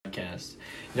podcast.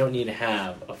 You don't need to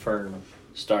have a firm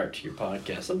start to your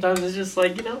podcast. Sometimes it's just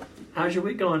like, how's your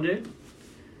week going, dude?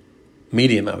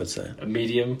 Medium, I would say. A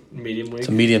medium week? It's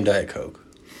a medium Diet Coke.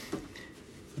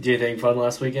 Did you do anything fun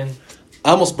last weekend?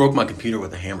 I almost broke my computer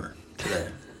with a hammer today.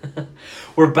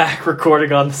 We're back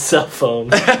recording on the cell phone.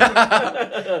 We've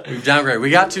downgraded.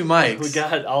 We got 2 mics. We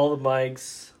got all the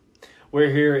mics. We're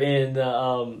here in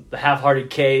the Half-Hearted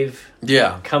Cave.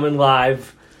 Yeah. Coming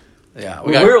live. Yeah.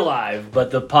 We're live, but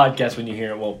the podcast, when you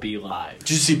hear it, won't be live.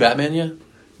 Did you see Batman yet?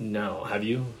 No. Have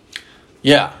you?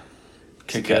 Yeah.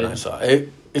 Kit Kat, I saw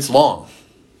it. It's long.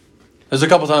 There's a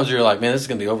couple times where you're like, man, this is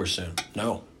going to be over soon.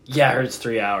 No. Yeah, I heard it's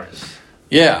 3 hours.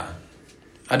 Yeah.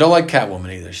 I don't like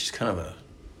Catwoman either. She's kind of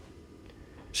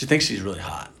she thinks she's really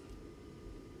hot.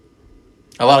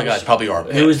 A lot of guys probably are.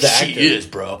 Who is the actor? She is,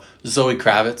 bro. Zoe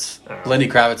Kravitz. Oh. Lenny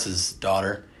Kravitz's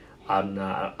daughter. I'm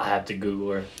not. I have to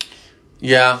Google her.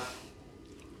 Yeah.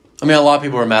 I mean, a lot of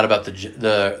people are mad about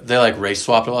they like race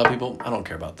swapped a lot of people. I don't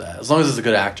care about that. As long as it's a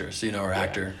good actress, or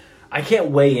actor. I can't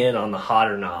weigh in on the hot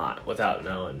or not without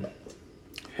knowing.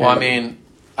 Well, I mean,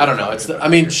 I don't know.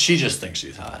 She just thinks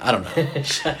she's hot. I don't know.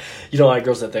 You don't like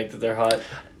girls that think that they're hot?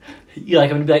 You like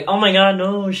them to be like, oh my god,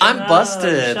 no, I'm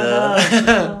busted.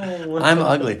 No. I'm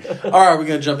ugly. All right, we're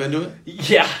going to jump into it?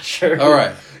 Yeah, sure. All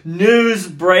right. News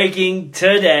breaking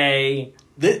today.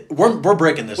 We're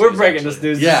breaking this We're news. breaking this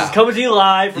news. Yeah. This is coming to you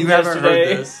live from yesterday. You haven't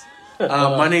heard this.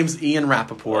 My name's Ian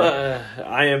Rappaport.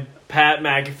 I am Pat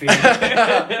McAfee.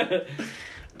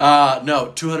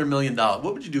 No, $200 million.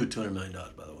 What would you do with $200 million,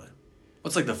 by the way?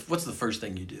 What's the first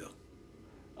thing you do?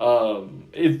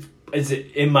 Is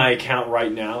it in my account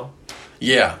right now?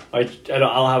 Yeah. I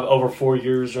don't have over 4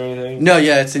 years or anything. No,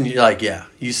 yeah, it's in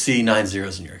you see 9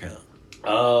 zeros in your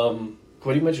account.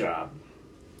 Quitting my job.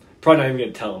 Probably not even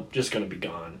gonna tell them. Just gonna be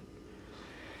gone.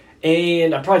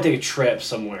 And I'd probably take a trip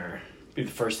somewhere. Be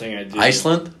the first thing I do.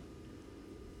 Iceland?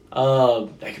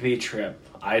 That could be a trip.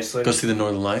 Iceland. Go see the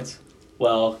Northern Lights?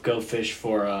 Well, go fish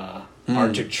for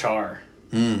Arctic char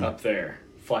up there.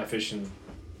 Fly fishing.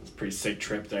 It's a pretty sick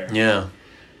trip there. Yeah.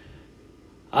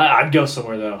 I'd go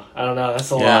somewhere though. I don't know.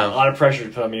 That's a lot of pressure to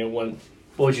put on me. What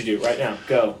would you do right now?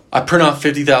 Go. I print off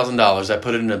 $50,000. I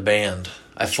put it in a band.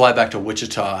 I fly back to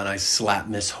Wichita and I slap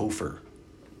Miss Hofer,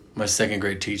 my 2nd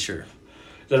grade teacher.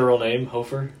 Is that a real name,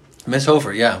 Hofer? Miss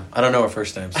Hofer, yeah. I don't know her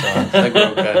first name, so I think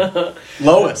we're okay.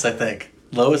 Lois, I think.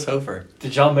 Lois Hofer.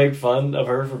 Did y'all make fun of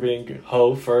her for being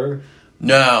Hofer?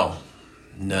 No.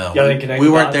 We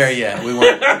weren't there yet. We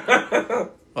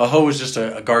weren't. A hoe was just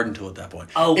a garden tool at that point.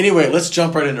 Oh. Anyway, let's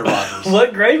jump right into Rodgers.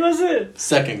 What grade was it?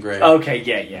 2nd grade. Okay,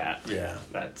 yeah. Yeah.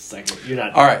 That's second. You're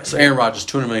not. All right, so Aaron Rodgers,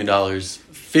 $200 million,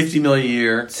 $50 million a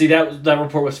year. See, that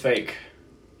report was fake.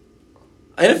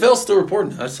 NFL's still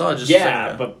reporting. I saw it just.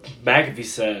 Yeah, but McAfee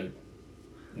said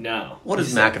no. What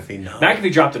does McAfee know?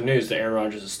 McAfee dropped the news that Aaron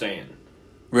Rodgers is staying.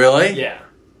 Really? Yeah.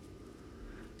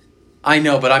 I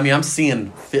know, but I mean, I'm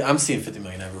seeing $50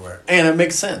 million everywhere, and it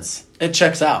makes sense. It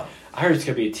checks out. I heard it's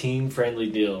gonna be a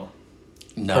team-friendly deal.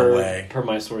 No way. Per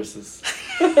my sources.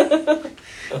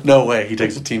 No way. He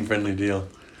takes a team-friendly deal.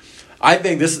 I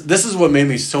think this is what made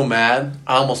me so mad.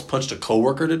 I almost punched a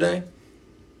coworker today.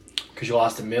 Because you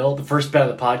lost a meal? The first bet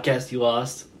of the podcast you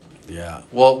lost? Yeah.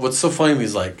 Well, what's so funny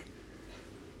is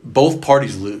both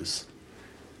parties lose.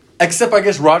 Except I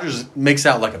guess Rodgers makes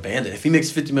out like a bandit. If he makes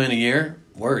 $50 million a year,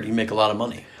 he'd make a lot of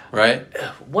money, right?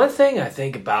 One thing I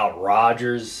think about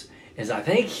Rodgers is I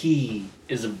think he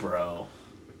is a bro.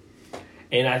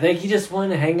 And I think he just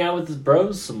wanted to hang out with his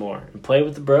bros some more and play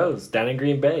with the bros down in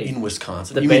Green Bay. In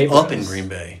Wisconsin. The you Bay mean up Bros. in Green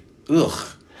Bay. Ugh.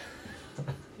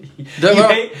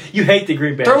 You hate the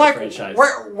Green Bay franchise.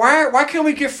 Why can't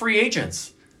we get free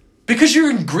agents? Because you're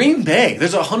in Green Bay.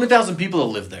 There's 100,000 people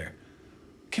that live there.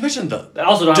 Can you imagine They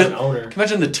also don't have an owner. Can you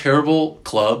imagine the terrible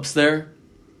clubs there?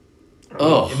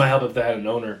 It might help if they had an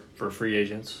owner for free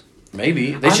agents.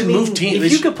 Maybe. They should move teams.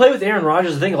 If you could play with Aaron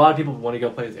Rodgers, I think a lot of people would want to go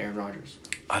play with Aaron Rodgers.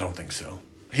 I don't think so.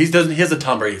 He has a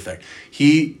Tom Brady effect.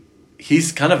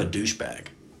 He's kind of a douchebag.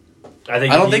 I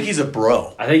don't think he's a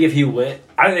bro. I think if he went...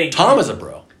 Tom is a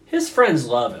bro. His friends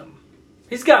love him.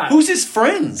 He's got... Who's his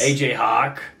friends? AJ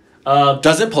Hawk.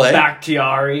 Doesn't play.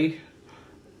 Bakhtiari.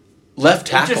 Left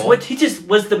tackle. He just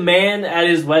was the man at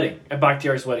his wedding. At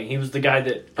Bakhtiari's wedding. He was the guy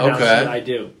that pronounced what I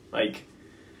do.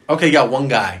 Okay, you got one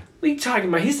guy. What are you talking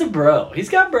about? He's a bro. He's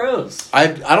got bros. I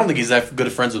don't think he's that good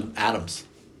of friends with Adams.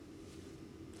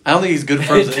 I don't think he's good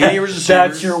friends with any of his receivers.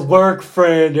 That's your work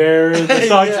friend, Aaron. That's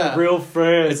not your real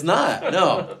friend. It's not.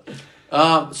 No.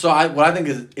 What I think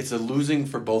is it's a losing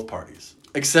for both parties,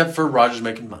 except for Rodgers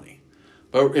making money.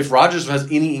 But if Rodgers has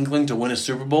any inkling to win a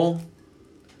Super Bowl,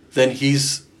 then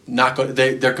he's not going.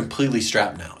 They're completely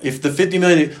strapped now. If the $50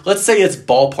 million, let's say it's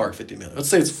ballpark $50 million. Let's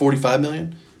say it's $45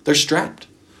 million. They're strapped.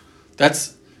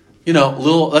 That's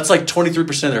That's like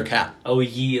 23% of their cap. Oh,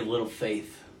 ye of little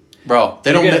faith, bro.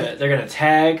 They're gonna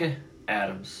tag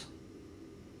Adams,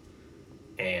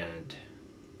 and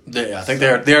I think they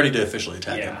already did officially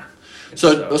tag him.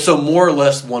 Yeah. So more or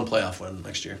less one playoff win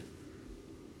next year.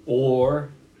 Or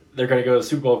they're going to go to the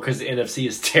Super Bowl because the NFC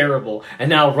is terrible. And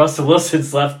now Russell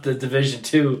Wilson's left the Division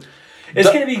 2. It's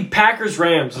going to be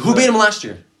Packers-Rams. Who beat them last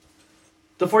year?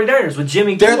 The 49ers with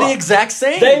Jimmy They're Garoppolo. the exact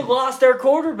same. They lost their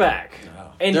quarterback.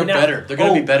 No. And they're better. They're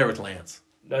going to be better with Lance.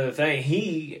 Another thing,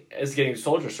 he is getting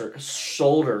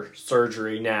shoulder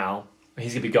surgery now.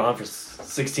 He's going to be gone for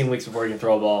 16 weeks before he can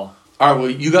throw a ball. All right, well,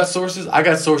 you got sources? I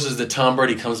got sources that Tom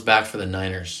Brady comes back for the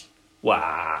Niners.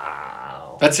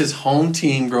 Wow. That's his home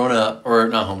team growing up. Or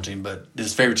not home team, but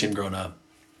his favorite team growing up.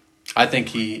 I think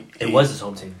he was his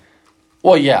home team.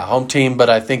 Well, yeah, home team, but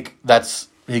I think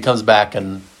he comes back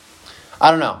and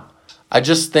I don't know. I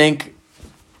just think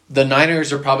the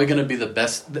Niners are probably going to be the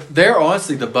best. They're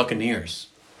honestly the Buccaneers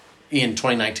in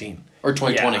 2019 or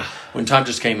 2020 when Tom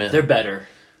just came in. They're better.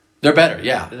 They're better,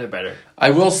 yeah. They're better.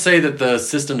 I will say that the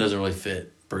system doesn't really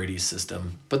fit Brady's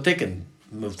system, but they can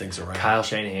move things around. Kyle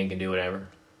Shanahan can do whatever.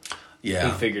 Yeah.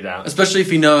 He figured out. Especially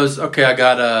if he knows, okay, I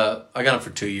got him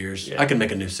for 2 years. Yeah. I can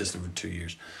make a new system for 2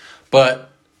 years. But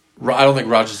I don't think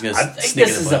Rodgers is going to sneak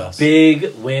in the playoffs. This is a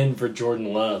big win for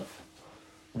Jordan Love.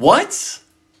 What?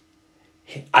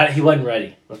 He wasn't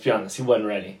ready. Let's be honest. He wasn't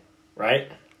ready.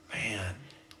 Right? Man.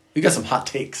 You got some hot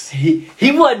takes. He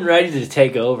wasn't ready to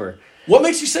take over. What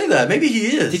makes you say that? Maybe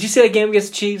he is. Did you see that game against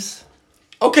the Chiefs?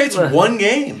 Okay, it's one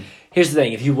game. Here's the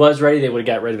thing. If he was ready, they would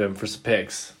have got rid of him for some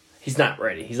picks. He's not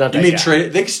ready. He's not that guy.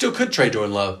 Trade? They still could trade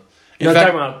Jordan Love. I'm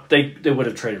talking about they would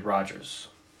have traded Rodgers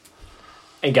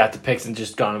and got the picks and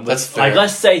just gone. That's fair. Like,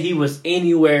 let's say he was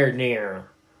anywhere near,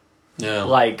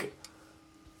 like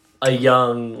a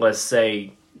young, let's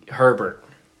say Herbert.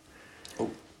 Oh,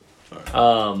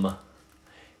 sorry.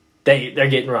 They're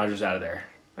getting Rodgers out of there.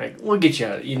 Like, we'll get you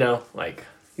out. Like,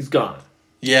 he's gone.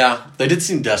 Yeah, they did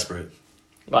seem desperate.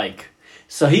 Like,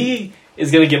 so he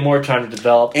is going to get more time to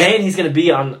develop, and he's going to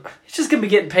be on. He's just going to be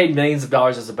getting paid millions of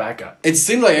dollars as a backup. It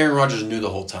seemed like Aaron Rodgers knew the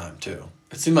whole time too.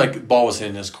 It seemed like the ball was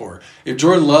hitting his core. If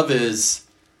Jordan Love is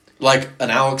like an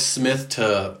Alex Smith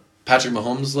to Patrick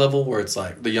Mahomes level, where it's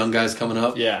like the young guys coming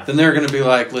up, then they're going to be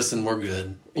like, "Listen, we're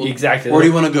good. Exactly. Where do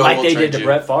you want to go? Like they did to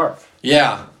Brett Favre.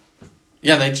 Yeah,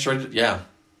 they traded. Yeah.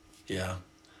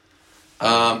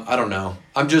 I don't know.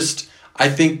 I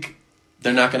think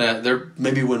they're not gonna. They're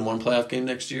maybe win one playoff game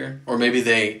next year, or maybe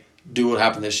they do what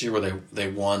happened this year, where they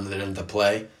won, they didn't have to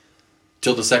play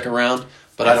till the second round.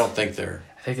 But I don't think they're.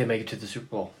 I think they make it to the Super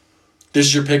Bowl. This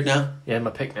is your pick now? Yeah,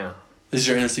 my pick now. This is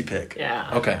your NFC pick.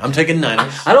 Yeah. Okay, I'm taking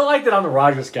Niners. I don't like that I'm the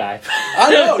Rodgers guy.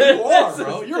 I know you are,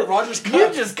 bro. You're a Rodgers guy.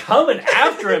 You're just coming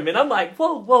after him, and I'm like,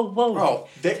 whoa, bro.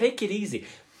 Take it easy.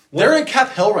 They're in cap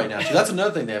hell right now, too. That's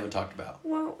another thing they haven't talked about.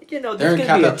 Well, they're there's in going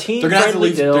cap to be hell. a team They're going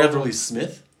to have to release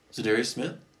Smith, Zadarius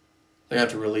Smith. They're going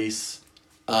to have to release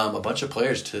a bunch of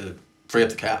players to free up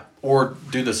the cap, or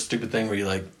do the stupid thing where you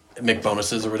like make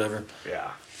bonuses or whatever.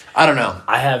 Yeah, I don't know.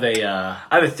 I have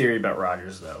a theory about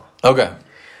Rodgers though. Okay,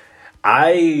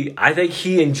 I think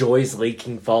he enjoys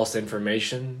leaking false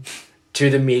information to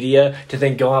the media to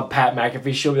then go on Pat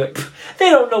McAfee's show and be like, they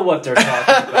don't know what they're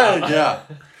talking about. Yeah.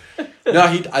 No,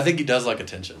 I think he does like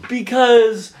attention.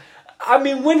 Because, I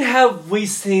mean, when have we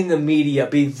seen the media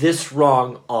be this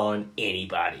wrong on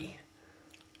anybody?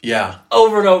 Yeah.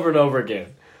 Over and over and over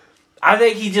again. I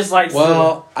think he just likes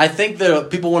I think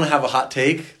that people want to have a hot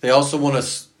take. They also want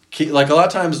to keep, like a lot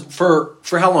of times, for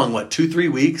how long,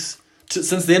 2-3 weeks?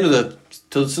 Since the end of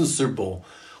since the Super Bowl,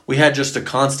 we had just a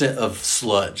constant of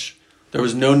sludge. There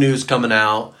was no news coming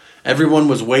out. Everyone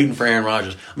was waiting for Aaron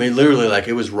Rodgers. I mean, literally, like,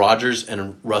 it was Rodgers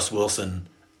and Russ Wilson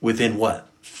within,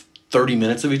 30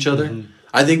 minutes of each other? Mm-hmm.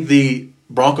 I think the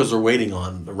Broncos are waiting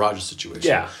on the Rodgers situation.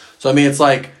 Yeah. So, I mean, it's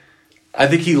like, I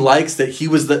think he likes that he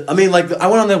was I went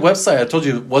on that website. I told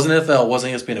you it wasn't NFL, it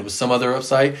wasn't ESPN, it was some other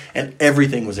website, and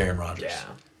everything was Aaron Rodgers. Yeah.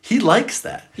 He likes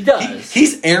that. He does.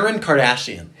 He's Aaron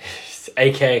Kardashian.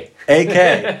 AK.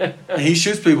 And he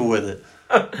shoots people with it.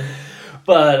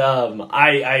 But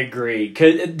I agree.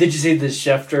 Did you see the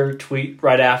Schefter tweet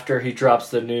right after he drops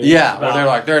the news? Yeah, where they're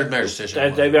like, they're marriage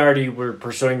decision. They already were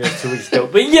pursuing this 2 weeks ago.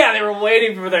 But yeah, they were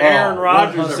waiting for the Aaron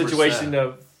Rodgers 100%. Situation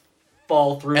to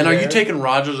fall through. And are you taking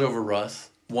Rodgers over Russ?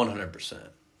 100%.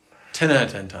 10 out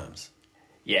of 10 times.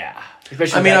 Yeah.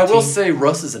 I will say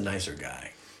Russ is a nicer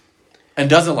guy. And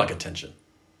doesn't like attention.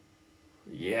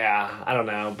 Yeah, I don't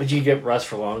know. But you can get Russ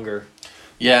for longer.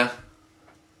 Yeah.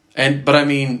 But I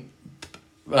mean,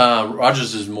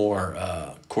 Rodgers is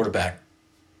more quarterback.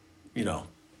 You know,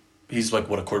 he's like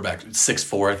what a quarterback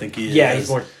 6'4", I think he is. Yeah, he's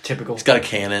more typical. He's got a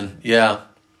cannon. Yeah.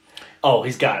 Oh,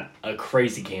 he's got a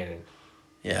crazy cannon.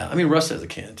 Yeah, I mean Russ has a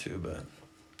cannon too, but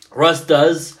Russ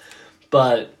does,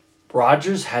 but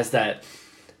Rodgers has that.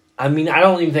 I mean, I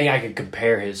don't even think I could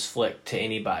compare his flick to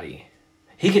anybody.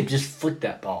 He could just flick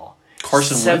that ball.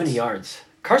 Carson 70 Wentz? yards.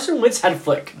 Carson Wentz had a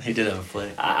flick. He did have a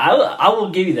flick I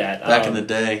will give you that. back in the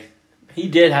day He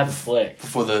did have a flick.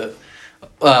 before the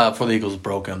Eagles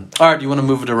broke him. All right, do you want to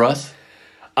move it to Russ?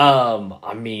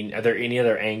 I mean, are there any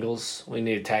other angles we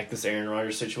need to attack this Aaron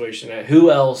Rodgers situation at?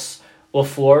 Who else?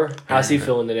 LaFleur, how's he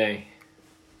feeling today?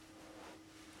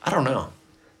 I don't know.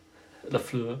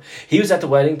 LaFleur. He was at the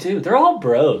wedding too. They're all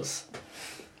bros.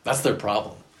 That's their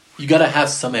problem. You got to have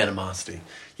some animosity.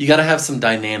 You got to have some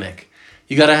dynamic.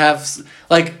 You got to have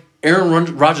like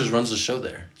Aaron Rodgers runs the show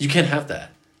there. You can't have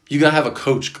that. You got to have a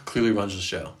coach who clearly runs the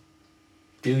show.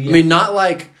 Do you? I mean, not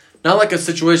like a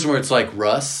situation where it's like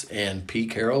Russ and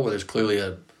Pete Carroll, where there's clearly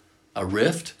a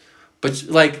rift, but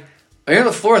like Aaron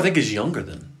LaFleur, I think is younger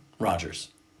than Rodgers.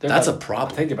 That's a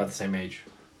problem. I think they're about the same age.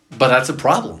 But that's a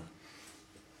problem.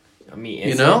 I mean,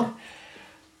 You know?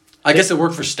 I guess it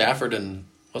worked for Stafford and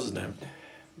what's his name?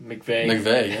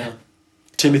 McVay, yeah.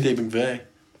 Timothy McVeigh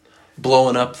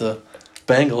blowing up the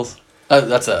Bengals.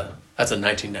 That's a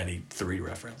 1993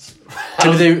 reference.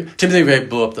 Timothy McVeigh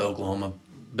blew up the Oklahoma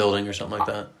building or something like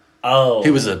that. Oh,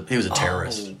 He was a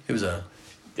terrorist. He was a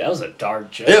that was a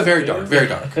dark joke. yeah, very dark, very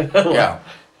dark. Yeah,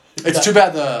 it's too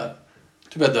bad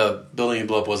the building he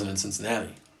blew up wasn't in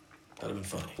Cincinnati. That'd have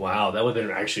been funny. Wow, that would have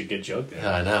been actually a good joke there.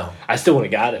 Yeah, I know. I still would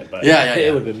have got it, but Yeah.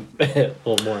 it would have been a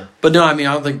little more. But no, I mean,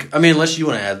 I don't think. I mean, unless you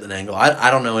want to add an angle,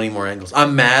 I don't know any more angles.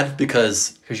 I'm mad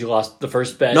because you lost the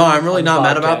first bet. no, I'm really on the not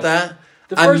mad podcast. about that.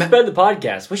 The first bet of the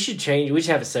podcast. We should change. We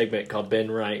should have a segment called Ben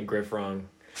Right and Griff Wrong.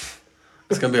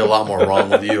 It's gonna be a lot more wrong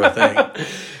with you, I think.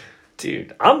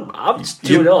 Dude, I'm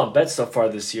 2-0 on bets so far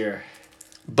this year.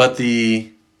 But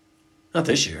not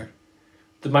this year.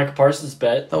 The Michael Parsons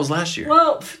bet. That was last year.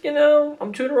 Well,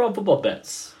 I'm 2-0 on football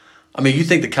bets. I mean, you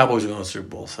think the Cowboys are going to the Super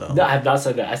Bowl, so. No, I have not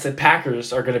said that. I said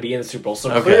Packers are going to be in the Super Bowl. So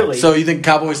Okay. clearly. So you think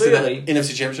Cowboys to the clearly-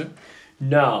 NFC Championship?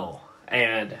 No.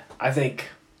 And I think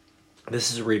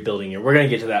this is a rebuilding year. We're going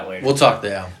to get to that later. We'll talk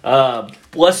there.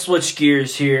 Let's switch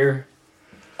gears here.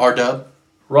 R-Dub?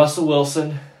 Russell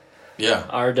Wilson, Yeah.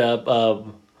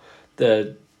 R-Dub,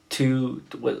 the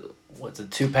what's a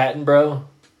two patent bro?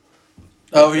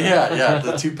 Oh, yeah,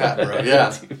 the two-pat, bro. Yeah.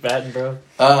 Two patent bro.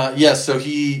 Yeah, so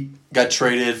he got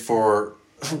traded for...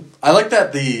 I like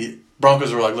that the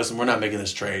Broncos were like, listen, we're not making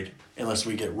this trade unless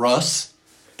we get Russ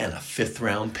and a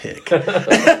 5th-round pick.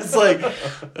 It's like,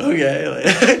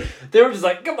 okay. They were just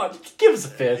like, come on, give us a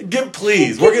 5th.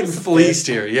 Please, we're getting fleeced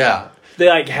here, yeah. They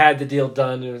had the deal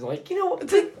done and it was like, you know what?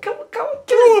 Come on,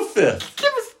 Give him a 5th.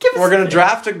 give us. We're going to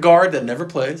draft a guard that never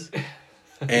plays,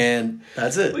 and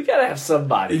that's it. We gotta have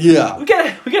somebody. Yeah. we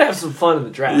gotta have some fun in the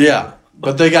draft. Yeah,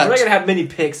 but they got... We're not gonna have many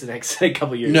picks in the next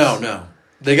couple years. No.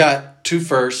 They got 2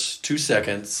 firsts, 2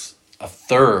 seconds, a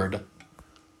 3rd,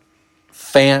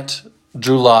 Fant,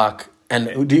 Drew Lock, and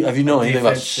have you know anything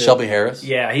about Shelby Harris?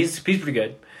 Yeah, he's pretty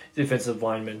good. Defensive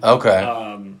lineman.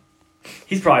 Okay.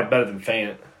 He's probably better than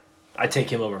Fant. I take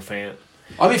him over Fant.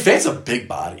 I mean, Fant's a big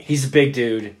body. He's a big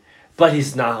dude, but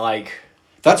he's not like...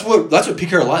 That's what Pete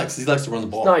Carroll likes. He likes to run the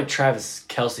ball. Not like Travis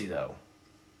Kelce, though.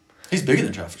 He's bigger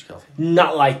than Travis Kelce.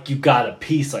 Not like you got a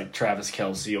piece like Travis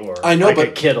Kelce or I know, like but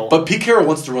a Kittle. But Pete Carroll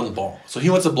wants to run the ball, so he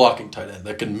wants a blocking tight end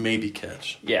that can maybe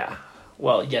catch. Yeah.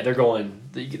 Well, yeah, they're going...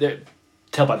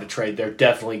 Tell by the trade, they're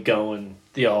definitely going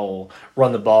the old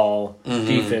run the ball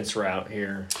defense route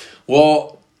here.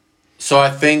 Well, so I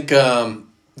think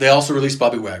they also released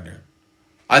Bobby Wagner.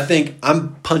 I think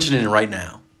I'm punching in right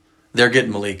now. They're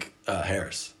getting Malik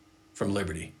Harris from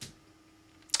Liberty.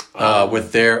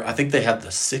 With their, I think they had the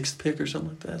 6th pick or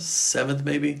something like that, 7th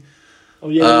maybe. Oh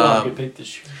yeah, they want a good pick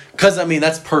this year. Because I mean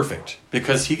that's perfect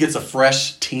because he gets a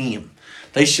fresh team.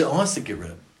 They should honestly get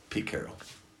rid of Pete Carroll.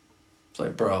 It's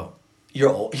like, bro, you're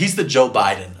old. He's the Joe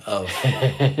Biden of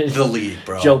the league,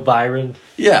 bro. Joe Byron.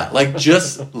 Yeah, like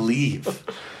just leave.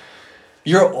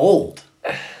 You're old.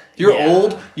 You're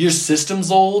old. Your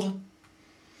system's old.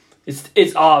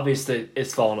 It's obvious that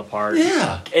it's falling apart.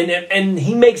 Yeah, and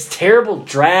he makes terrible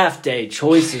draft day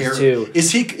choices too.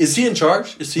 Is he in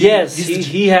charge? Is he? Yes,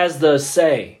 he has the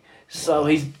say. So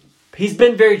he's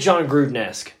been very John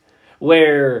Gruden-esque,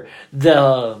 where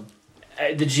the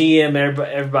GM,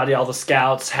 everybody, all the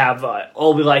scouts have,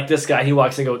 we like this guy. He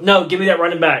walks in and goes, no, give me that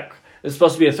running back. It's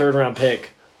supposed to be a 3rd-round pick.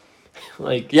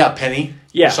 Penny.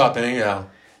 Yeah. Shot Penny, yeah.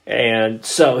 And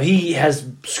so he has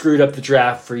screwed up the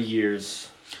draft for years.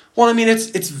 Well, I mean,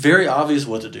 it's very obvious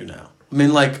what to do now. I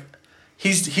mean, like,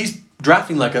 he's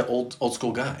drafting like an old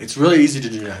school guy. It's really easy to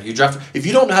do now. You draft if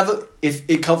you don't have if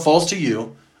it falls to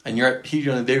you, and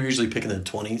they're usually picking in the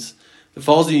 20s. If it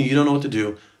falls to you, you don't know what to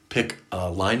do. Pick a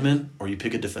lineman or you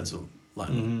pick a defensive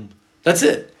lineman. Mm-hmm. That's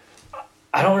it.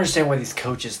 I don't understand why these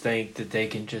coaches think that they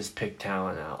can just pick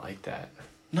talent out like that.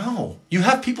 No, you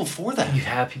have people for that. You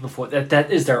have people for that.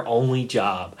 That is their only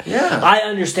job. Yeah, I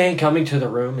understand coming to the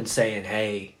room and saying,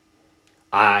 "Hey,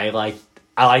 I like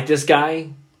this guy.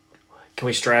 Can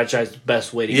we strategize the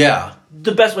best way to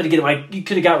the best way to get him? Like you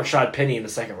could have got Rashad Penny in the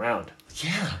second round.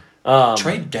 Yeah,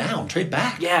 trade down, trade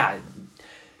back. Yeah,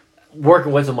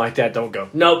 working with him like that, don't go.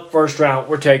 Nope, first round,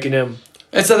 we're taking him.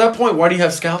 And so at that point, why do you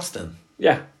have scouts then?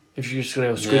 Yeah, if you're just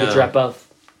gonna screw the draft up.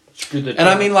 And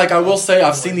I mean, like, I will say,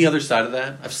 I've seen the other side of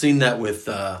that. I've seen that with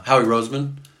Howie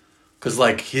Roseman. Because,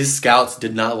 like, his scouts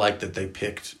did not like that they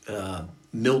picked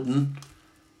Milton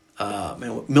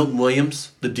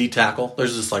Williams, the D tackle.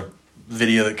 There's this, like,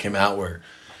 video that came out where,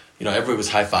 you know, everybody was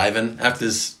high-fiving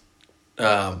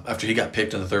after he got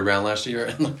picked in the third round last year.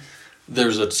 And there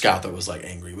was a scout that was, like,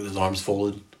 angry with his arms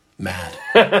folded, mad.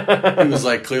 He was,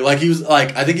 like, clear. Like, he was,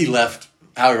 like, I think he left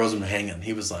Howie Roseman hanging.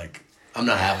 He was, like, I'm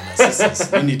not having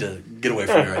this. You need to get away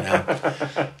from me right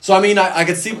now. So, I mean, I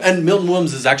could see... And Milton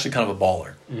Williams is actually kind of a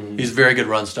baller. Mm-hmm. He's a very good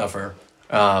run stuffer.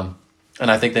 And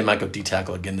I think they might go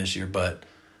D-tackle again this year. But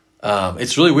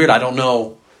it's really weird. I don't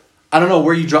know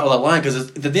where you draw that line because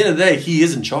at the end of the day, he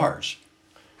is in charge.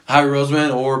 Howie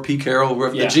Roseman or Pete Carroll,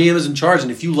 where the GM is in charge. And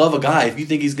if you love a guy, if you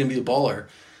think he's going to be the baller,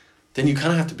 then you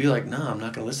kind of have to be like, nah, I'm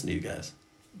not going to listen to you guys.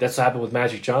 That's what happened with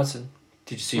Magic Johnson.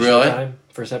 Did you see really? Showtime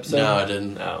first episode? No, I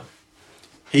didn't. No.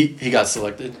 He got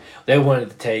selected. They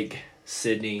wanted to take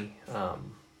Sidney.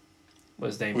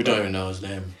 What's his name? We don't even know his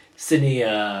name. Sidney.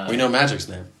 We know Magic's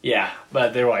name. Yeah,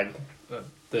 but they were like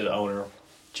the owner,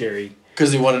 Jerry.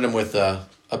 Because he wanted him with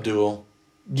Abdul.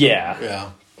 Yeah.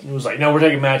 Yeah. He was like, no, we're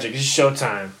taking Magic. It's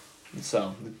Showtime.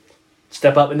 So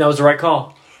step up, and that was the right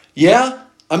call. Yeah.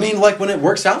 I mean, like, when it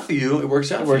works out for you, it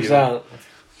works out for you. It works out.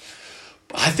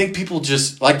 I think people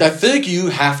just... Like, I think you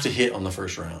have to hit on the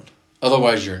first round.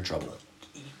 Otherwise, you're in trouble.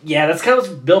 Yeah, that's kind of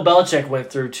what Bill Belichick went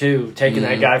through, too. Taking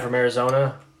that guy from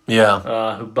Arizona.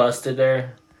 Yeah. Who busted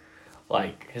there.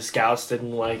 Like, his scouts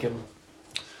didn't like him.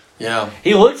 Yeah.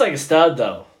 He looks like a stud,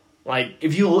 though. Like,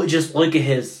 if you just look at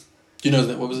his... Do you know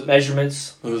that? What was it?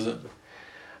 Measurements. What was it?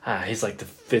 He's like the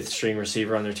fifth string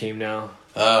receiver on their team now.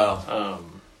 Oh.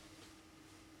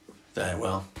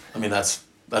 Well, I mean, that's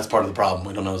part of the problem.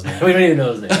 We don't know his name. We don't even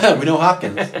know his name. We know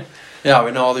Hopkins. Yeah,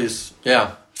 we know all these.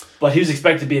 Yeah. But he was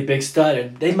expected to be a big stud,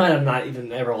 and they might have not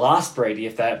even ever lost Brady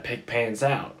if that pick pans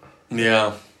out.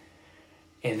 Yeah.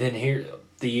 And then here,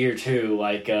 the year two,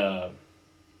 like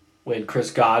when Chris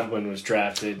Godwin was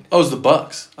drafted. Oh, it was the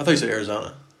Bucks. I thought you said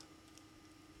Arizona.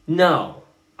 No.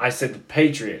 I said the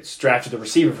Patriots drafted the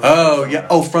receiver from Arizona. Yeah.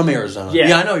 Oh, from Arizona. Yeah.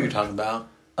 Yeah, I know what you're talking about.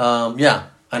 Yeah.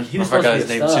 He was supposed to be his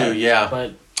name stud, too. Yeah.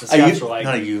 But the scouts were like...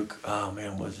 Not Ayuk. Oh,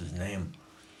 man, what's his name?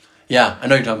 Yeah, I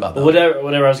know you're talking about that.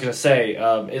 Whatever I was going to say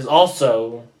is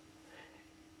also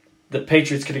the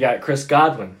Patriots could have got Chris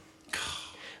Godwin.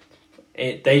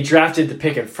 They drafted the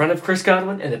pick in front of Chris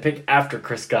Godwin and the pick after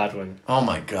Chris Godwin. Oh,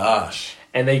 my gosh.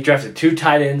 And they drafted two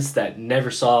tight ends that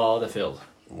never saw the field.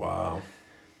 Wow.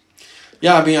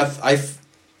 Yeah, I mean, I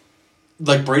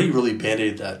like Brady really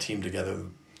band-aided that team together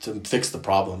to fix the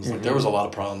problems. Like, there was a lot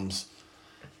of problems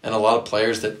and a lot of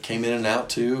players that came in and out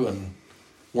too and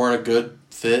weren't a good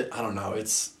fit. I don't know.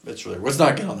 It's really... Let's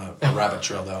not get on the rabbit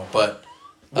trail, though. But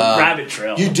rabbit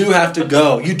trail. You do have to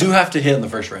go. You do have to hit in the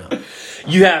first round.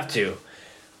 You have to.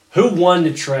 Who won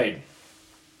the trade?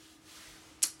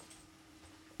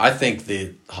 I think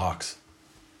the Hawks.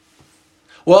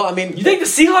 Well, I mean... You think the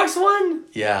Seahawks won?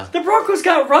 Yeah. The Broncos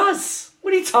got Russ.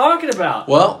 What are you talking about?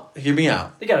 Well, hear me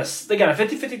out. They got a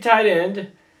 50-50 tight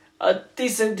end, a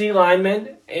decent D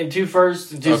lineman, and 2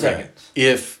 firsts and 2 seconds.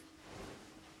 If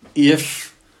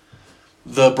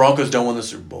the Broncos don't win the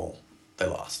Super Bowl, they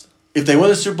lost. If they win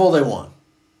the Super Bowl, they won.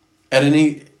 At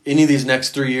any of these next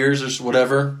 3 years or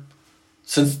whatever,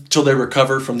 till they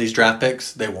recover from these draft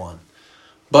picks, they won.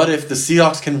 But if the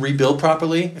Seahawks can rebuild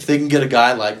properly, if they can get a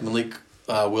guy like Malik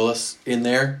Willis in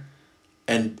there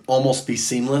and almost be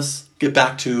seamless, get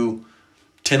back to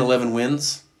 10, 11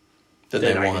 wins, then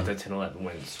they won. Get the 10, 11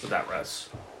 wins without Russ.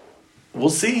 We'll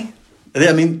see.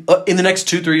 I mean, in the next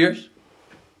 2-3 years?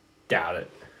 Doubt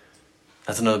it.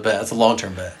 That's another bet. That's a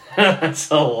long-term bet. That's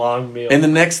a long meal. In the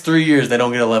next 3 years, they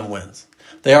don't get 11 wins.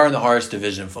 They are in the hardest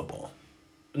division in football.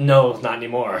 No, not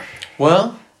anymore.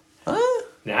 Well,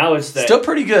 Now it's Still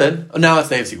pretty good. Oh, now it's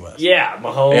the AFC West. Yeah,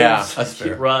 Mahomes, Yeah, that's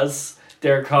fair. Russ,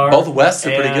 Derek Carr. Both Wests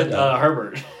are pretty and, good, though.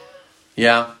 Herbert.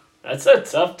 Yeah. That's a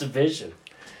tough division.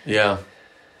 Yeah.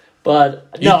 But,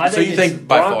 I think you think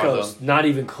by far, Broncos, though? not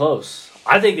even close.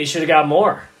 I think they should have got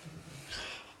more.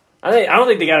 I don't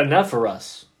think they got enough for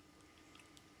Russ.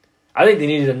 I think they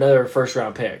needed another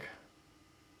first-round pick.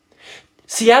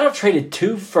 Seattle traded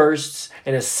 2 firsts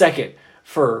and a second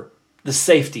for the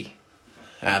safety.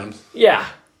 Adams. Yeah.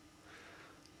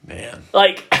 Man.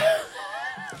 Like...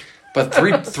 But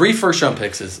three first-round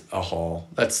picks is a haul.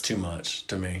 That's too much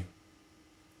to me.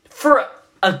 For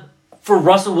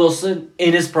Russell Wilson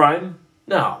in his prime?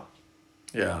 No.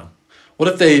 Yeah.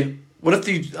 The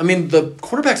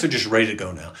quarterbacks are just ready to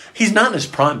go now. He's not in his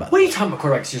prime, by the What are way. you talking about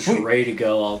quarterbacks just ready to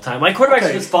go all the time? Like quarterbacks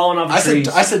are just falling off the trees.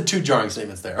 I said 2 jarring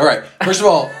statements there. All right. First of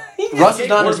all, Russ is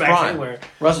not in his prime. Anywhere.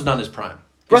 Russ is not in his prime.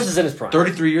 Russ is in his prime.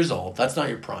 33 years old. That's not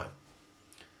your prime.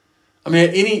 I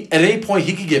mean, at any point,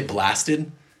 he could get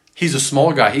blasted. He's a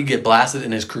small guy. He could get blasted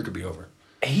and his career could be over.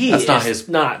 That's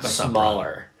not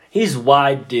smaller. He's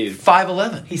wide, dude.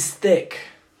 5'11". He's thick.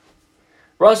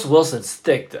 Russell Wilson's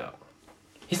thick, though.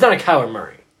 He's not a Kyler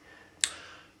Murray.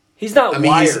 He's not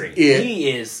wiry. He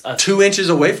is 2 inches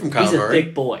away from Kyler Murray. He's a Murray.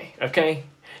 thick boy, okay?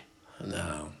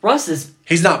 No. Russ is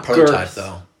He's not prototype, girth.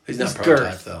 though. He's not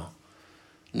prototype, though.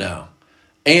 No.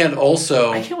 And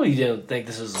also... I can't believe you didn't think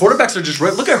this was... Quarterbacks are just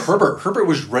ready. Look at Herbert. Herbert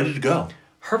was ready to go.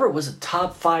 Herbert was a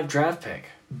top 5 draft pick.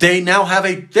 They now have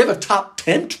a top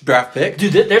 10 draft pick.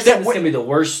 Dude, they're saying it's going to be the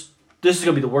worst... This is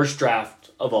going to be the worst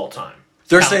draft of all time.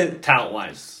 They're saying...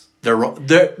 Talent-wise.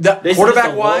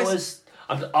 Quarterback-wise...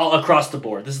 All across the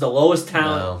board. This is the lowest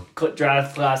talent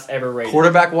draft class ever rated.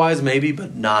 Quarterback-wise, maybe,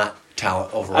 but not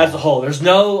talent overall. As a whole. There's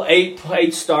no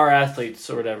 8-star athletes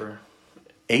or whatever.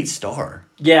 8-star?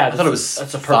 Yeah. I thought it was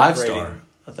that's a 5-star.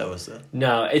 I thought that was it.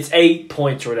 No, it's 8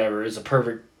 points or whatever is a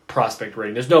perfect prospect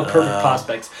rating. There's no perfect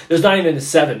prospects. There's not even a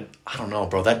 7. I don't know,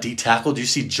 bro. That D tackle, do you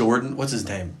see Jordan? What's his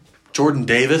name? Jordan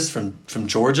Davis from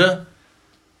Georgia?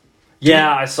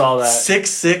 Yeah, I saw that.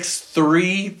 6'6",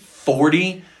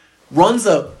 340, runs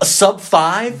a sub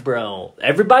 5. Bro,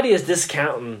 everybody is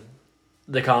discounting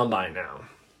the combine now.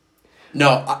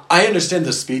 No, I understand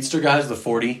the speedster guys, the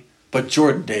 40, but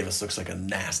Jordan Davis looks like a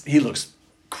nasty. He looks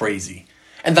crazy.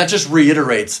 And that just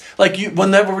reiterates, like,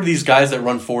 whenever these guys that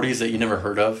run 40s that you never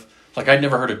heard of, like, I'd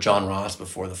never heard of John Ross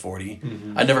before the 40.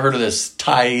 Mm-hmm. I'd never heard of this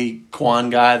Ty Quan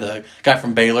guy, the guy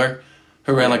from Baylor,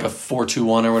 who ran like a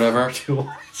 4.21 or whatever.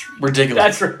 Ridiculous.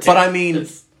 That's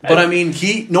ridiculous. But I mean,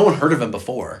 no one heard of him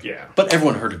before. Yeah. But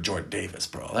everyone heard of Jordan Davis,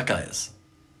 bro. That guy is...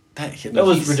 That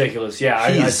was ridiculous. Yeah,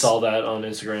 I saw that on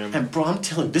Instagram. And, bro, I'm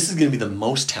telling you, this is going to be the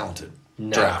most talented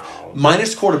draft.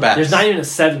 Minus quarterbacks. There's not even a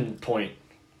 7-point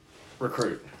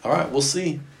recruit. All right, we'll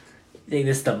see. I think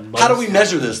this is the most... How do we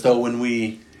measure this, though, when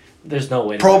we... There's no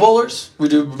way to Pro Bowlers? We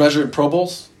do measure in Pro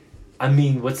Bowls? I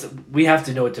mean, we have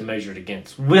to know what to measure it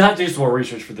against. We'll have to do some more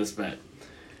research for this bet.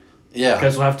 Yeah.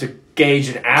 Because we'll have to gauge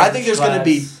an average I think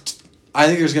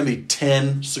there's going to be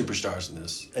 10 superstars in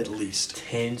this, at least.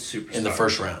 10 superstars. In the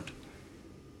first round.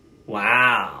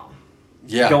 Wow.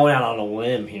 Yeah. Going out on a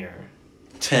limb here.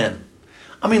 10.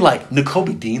 I mean, like,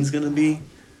 Nakobe Dean's going to be.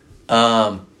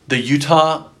 The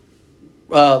Utah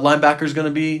linebacker's going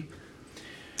to be.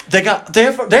 They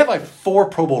have like 4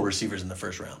 Pro Bowl receivers in the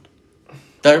first round.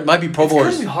 There might be Pro Bowlers.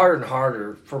 It's going to be harder and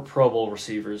harder for Pro Bowl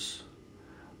receivers.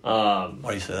 Why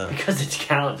do you say that? Because the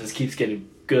talent just keeps getting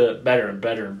better and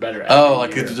better and better.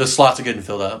 Like the slots are getting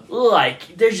filled up.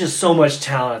 Like, there's just so much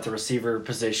talent at the receiver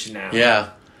position now. Yeah.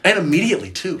 And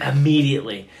immediately, too.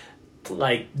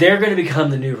 Like, they're going to become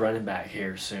the new running back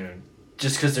here soon.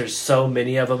 Just because there's so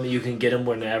many of them, you can get them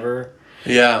whenever.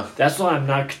 Yeah. That's why I'm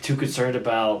not too concerned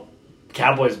about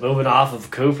Cowboys moving off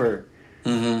of Cooper.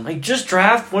 Mm-hmm. Like, just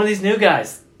draft one of these new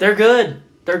guys. They're good.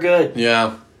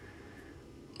 Yeah.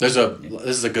 This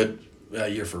is a good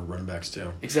year for running backs,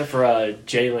 too. Except for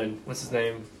Jalen. What's his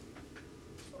name?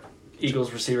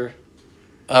 Eagles receiver.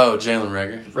 Oh, Jalen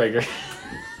Rager.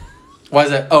 Why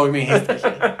is that? Oh, I mean,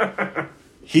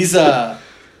 he's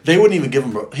they wouldn't even give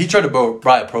him. He tried to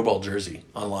buy a Pro Bowl jersey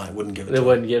online. Wouldn't give it. They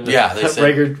wouldn't give him. Yeah, they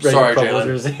said. Rager Sorry, Pro Bowl Jalen.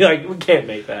 jersey. Like, we can't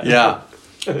make that. Yeah.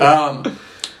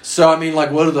 So I mean, like,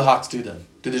 what do the Hawks do then?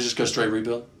 Do they just go straight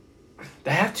rebuild?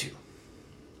 They have to.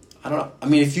 I don't know. I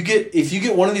mean, if you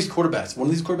get one of these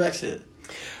quarterbacks hit.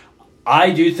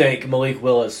 I do think Malik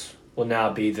Willis will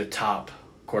now be the top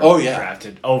quarterback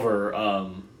drafted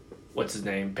over what's his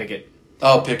name, Pickett.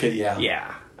 Oh, Pickett, yeah.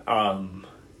 Yeah.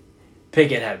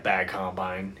 Pickett had a bad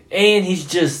combine. And he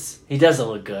doesn't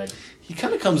look good. He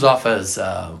kind of comes off as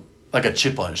like a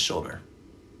chip on his shoulder.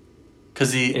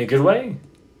 'Cause in a good way?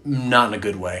 not in a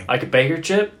good way. Like a Baker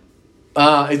chip?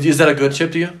 Is that a good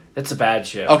chip to you? That's a bad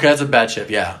chip. Okay, that's a bad chip.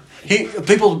 Yeah,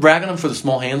 people bragging him for the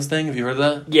small hands thing. Have you heard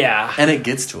of that? Yeah. And it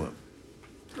gets to him.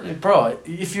 Like, bro,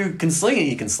 if you can sling it,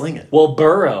 you can sling it. Well,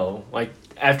 Burrow, like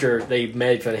after they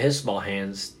made fun of his small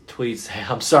hands, tweets, hey,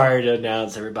 "I'm sorry to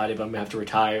announce everybody, but I'm gonna have to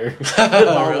retire."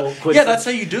 Yeah, that's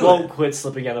how you do it. Won't quit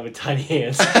slipping out of my tiny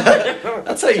hands.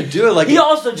 That's how you do it. Like he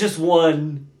also just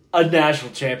won a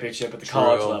national championship at the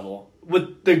college level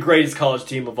with the greatest college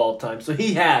team of all time, so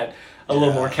he had a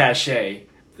little more cachet.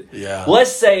 Yeah.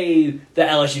 Let's say the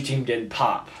LSU team didn't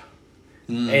pop,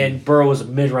 and Burrow was a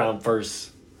mid-round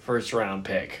first round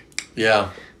pick. Yeah.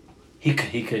 He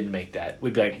couldn't make that.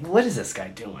 We'd be like, what is this guy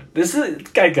doing? This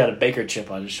guy got a Baker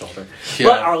chip on his shoulder. Yeah.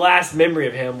 But our last memory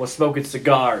of him was smoking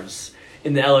cigars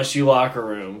in the LSU locker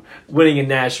room, winning a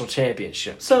national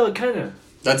championship. So it kind of...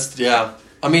 That's, yeah.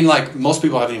 I mean, like, most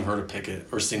people haven't even heard of Pickett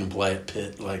or seen him play at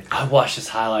Pitt. Like, I watched his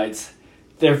highlights.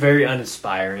 They're very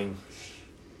uninspiring.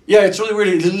 Yeah, it's really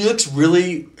weird.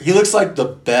 He looks like the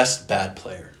best bad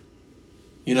player.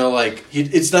 You know, like,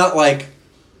 it's not like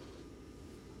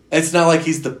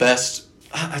he's the best.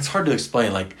 It's hard to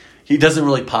explain. Like, he doesn't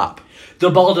really pop.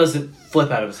 The ball doesn't flip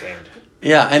out of his hand.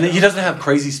 Yeah, and he doesn't have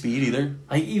crazy speed either.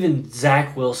 Like, even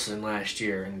Zach Wilson last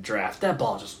year in the draft, that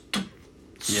ball just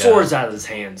soars out of his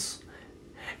hands.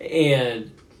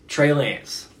 And Trey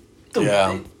Lance,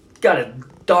 got a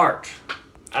dart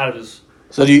out of his...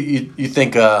 So do you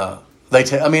think I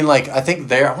mean, like, I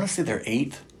think I want to say they're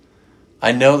 8th.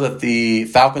 I know that the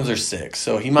Falcons are 6th,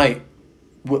 so he might...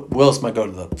 Willis might go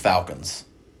to the Falcons.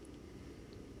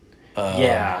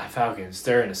 Falcons.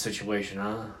 They're in a situation,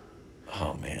 huh?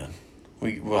 Oh, man.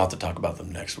 We'll have to talk about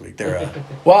them next week. They're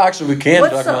well, actually, we can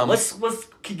talk about them. Let's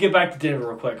get back to Denver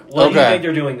real quick. What do you think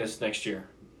they're doing this next year?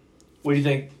 What do you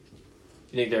think?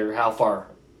 You think they're how far?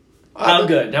 How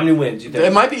good? How many wins? You think?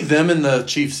 It might be them and the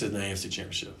Chiefs in the AFC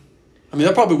Championship. I mean,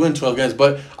 they'll probably win 12 games,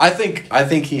 but I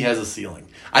think he has a ceiling.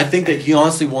 I think that he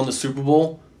honestly won the Super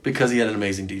Bowl because he had an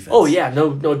amazing defense. Oh, yeah,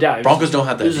 no doubt. Broncos don't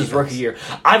have that defense. This is his rookie year.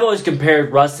 I've always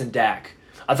compared Russ and Dak.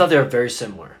 I thought they were very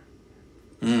similar.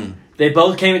 They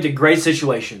both came into great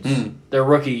situations their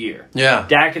rookie year. Yeah.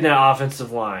 Dak in that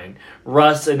offensive line,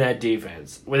 Russ in that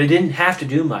defense, where they didn't have to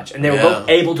do much, and they were both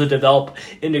able to develop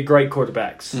into great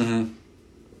quarterbacks.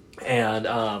 And,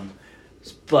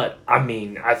 but, I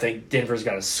mean, I think Denver's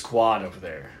got a squad over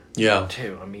there. Yeah.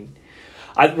 Too. I mean,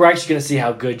 we're actually going to see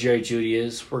how good Jerry Jeudy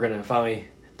is. We're going to finally...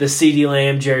 The CeeDee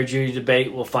Lamb, Jerry Jeudy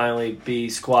debate will finally be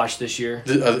squashed this year.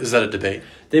 Is that a debate?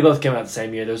 They both came out the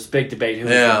same year. There was a big debate who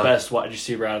was the best wide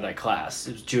receiver out of that class.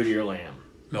 It was Jeudy or Lamb.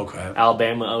 Okay.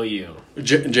 Alabama, OU.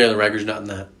 Jalen Rager's not in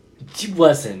that. He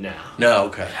wasn't now. No,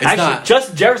 okay. It's not.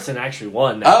 Justin Jefferson actually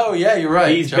won that. Oh, yeah, you're right.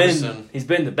 He's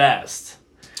been the best.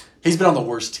 He's been on the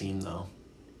worst team, though.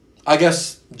 I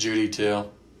guess Jeudy, too.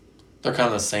 They're kind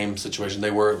of the same situation. They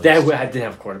were at least. They didn't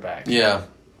have a quarterback. Yeah.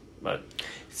 But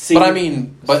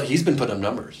he's been putting up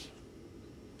numbers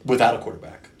without a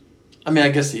quarterback. I mean, I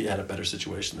guess he had a better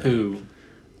situation there. Who's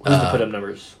been put up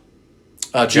numbers?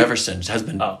 Jefferson has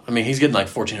been. I mean, he's getting like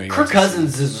 14 yards. Kirk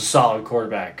Cousins is a solid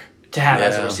quarterback to have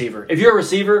as a receiver. If you're a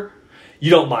receiver, you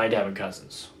don't mind having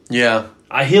Cousins. Yeah.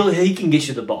 He can get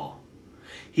you the ball.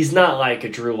 He's not like a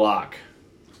Drew Lock.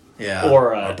 Yeah.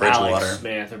 Or Alex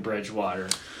Smith or Bridgewater.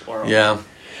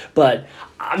 But,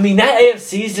 I mean, that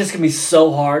AFC is just going to be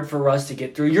so hard for us to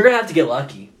get through. You're going to have to get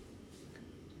lucky.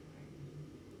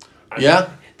 They're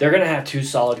going to have 2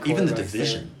 solid quarterbacks. Even the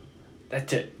division.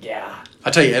 That's it. Yeah.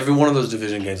 I tell you, every one of those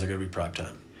division games are going to be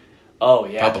primetime. Oh,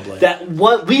 yeah. Probably.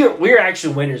 We're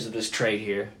actually winners of this trade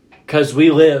here because we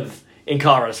live in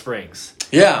Colorado Springs.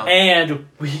 Yeah. And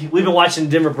we've been watching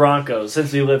Denver Broncos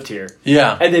since we lived here.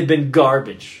 Yeah. And they've been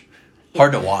garbage.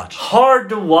 Hard to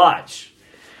watch.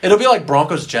 It'll be like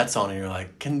Broncos Jets on, and you're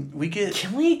like, can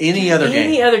we any other game?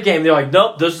 Any other game? They're like,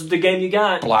 nope, this is the game you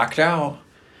got. Blacked out.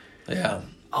 Yeah.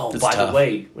 Oh, by the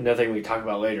way, another thing we talk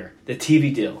about later, the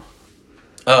TV deal.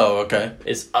 Oh, okay.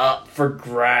 Is up for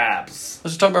grabs.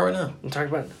 Let's just talk about it right now. We'll talk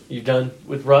about it. You done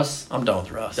with Russ? I'm done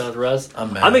with Russ.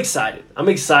 I'm mad. I'm excited. I'm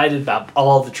excited about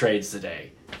all the trades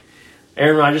today.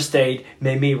 Aaron Rodgers stayed,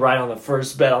 made me right on the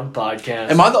first bet on the podcast.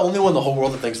 Am I the only one in the whole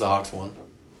world that thinks the Hawks won?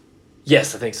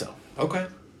 Yes, I think so. Okay.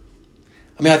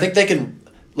 I mean, I think they can,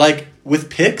 like, with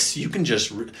picks, you can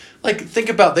just, think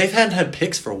about, they hadn't had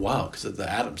picks for a while because of the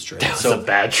Adams trade. That was a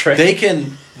bad trade. They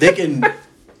can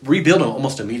rebuild them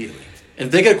almost immediately. And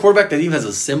if they get a quarterback that even has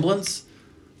a semblance,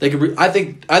 they could. I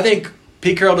think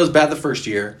Pete Carroll does bad the first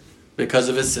year because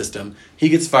of his system. He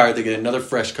gets fired. They get another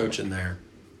fresh coach in there,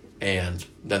 and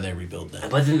then they rebuild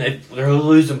them. But then they're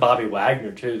losing Bobby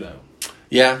Wagner too, though.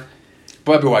 Yeah,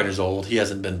 Bobby Wagner's old. He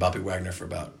hasn't been Bobby Wagner for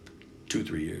about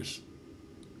 2-3 years.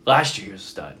 Last year he was a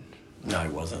stud. No, he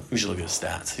wasn't. We should look at his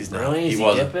stats. He's not. Really? Is he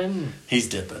wasn't. dipping? He's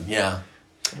dipping, yeah.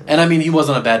 And I mean, he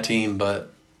wasn't a bad team,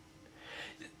 but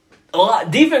a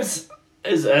lot defense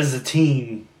is as a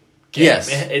team. Game. Yes,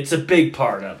 it's a big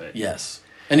part of it. Yes,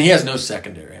 and he has no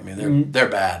secondary. I mean, they're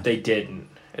bad. They didn't.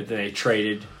 And then they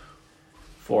traded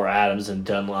for Adams and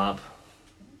Dunlop.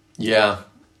 Yeah,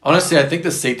 honestly, I think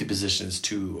the safety position is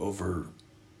too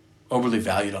overly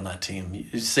valued on that team.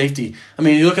 Safety. I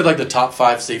mean, you look at like the top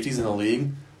 5 safeties in the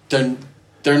league.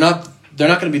 They're not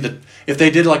going to be the. If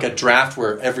they did like a draft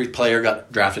where every player got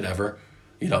drafted ever,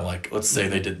 like let's say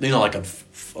they did, like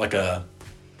a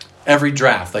every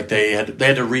draft, like they had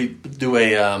to do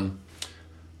a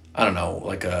I don't know,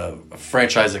 like a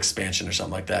franchise expansion or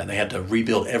something like that, and they had to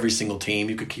rebuild every single team.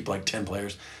 You could keep like 10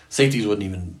 players. Safeties wouldn't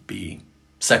even be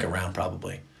second round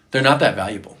probably. They're not that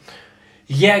valuable.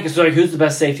 Yeah, because like, who's the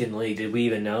best safety in the league? Did we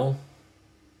even know?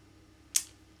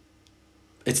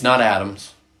 It's not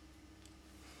Adams.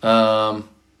 Man,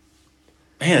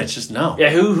 it's just no.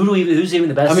 Yeah, who's even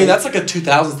the best? I mean, safety? that's like a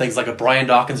 2000s thing. It's like a Brian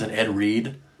Dawkins and Ed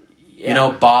Reed.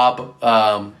 Yeah. Bob.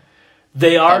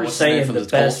 They are what's the name saying from the the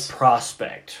best Colts?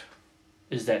 prospect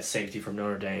is that safety from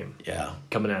Notre Dame. Yeah.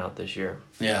 Coming out this year.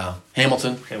 Yeah.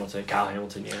 Hamilton. Kyle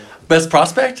Hamilton, yeah. Best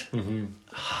prospect? Mm-hmm.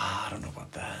 I don't know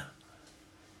about that.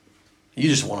 You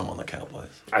just want him on the Cowboys.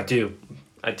 I do.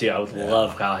 I would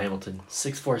love Kyle Hamilton.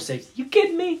 6'4" safety. You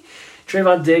kidding me?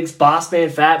 Trayvon Diggs, Boss Man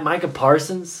Fat, Micah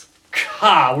Parsons.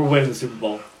 God, we're winning the Super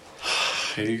Bowl.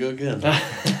 Here you go again.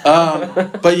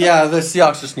 But yeah, the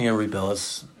Seahawks just need to rebuild.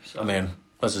 Let's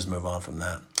just move on from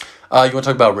that. You want to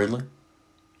talk about Ridley?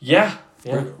 Yeah.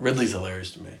 Ridley's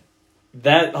hilarious to me.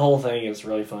 That whole thing is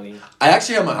really funny. I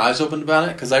actually had my eyes opened about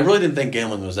it because I really didn't think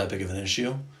gambling was that big of an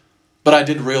issue. But I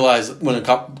did realize when a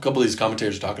couple of these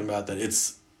commentators were talking about that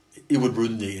it would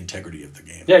ruin the integrity of the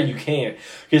game. Yeah, you can't.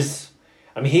 Because,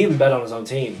 he even bet on his own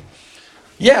team.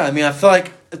 Yeah, I feel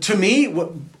like, to me,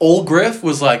 old Griff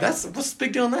was like, what's the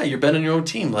big deal in that? You're betting on your own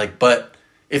team. But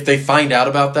if they find out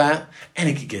about that, and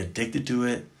he could get addicted to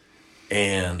it,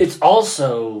 and... It's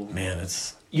also... Man,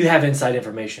 it's... You have inside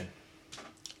information.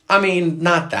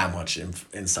 Not that much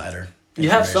insider You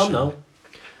have some, though.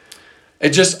 It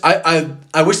just, I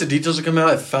wish the details would come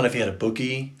out. If I found if he had a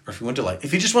bookie, or if he went to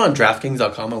if he just went on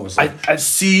DraftKings.com and was like,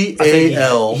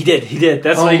 CAL. He did.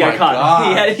 That's why he got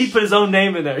caught. He put his own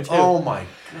name in there, too. Oh my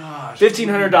gosh.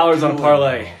 $1,500 on a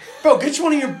parlay. Bro, get you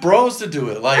one of your bros to do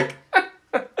it.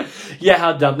 Yeah,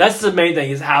 how dumb. That's the main thing,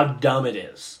 is how dumb it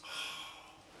is.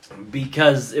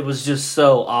 Because it was just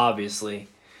so obviously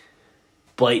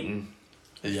blatant.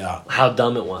 Yeah. How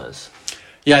dumb it was.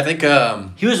 Yeah, I think...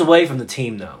 he was away from the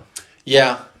team, though.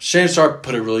 Yeah, Shannon Sharp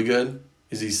put it really good.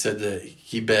 Is he said that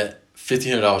he bet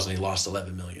 $1,500 and he lost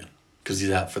 $11 million because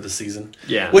he's out for the season.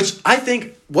 Yeah, which I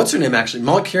think what's her name actually?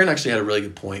 Molly Kieran actually had a really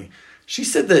good point. She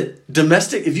said that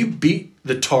if you beat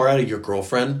the tar out of your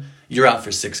girlfriend, you're out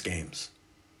for 6 games.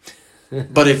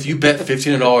 But if you bet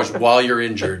 $1,500 while you're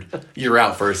injured, you're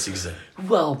out for a season.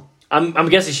 Well, I'm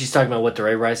guessing she's talking about the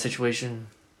Ray Rice situation.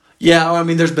 Yeah,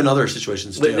 there's been other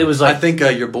situations too. It was I think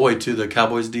your boy too, the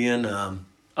Cowboys DN.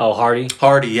 Hardy?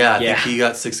 Hardy, yeah. I think he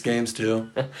got 6 games,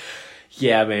 too.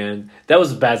 Yeah, man. That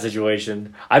was a bad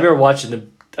situation. I remember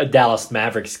watching a Dallas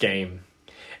Mavericks game,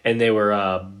 and they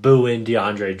were booing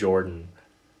DeAndre Jordan.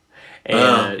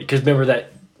 And because remember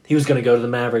that he was going to go to the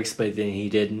Mavericks, but then he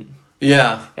didn't.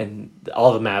 Yeah. And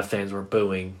all the Mav fans were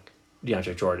booing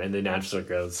DeAndre Jordan. And the announcer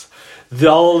goes,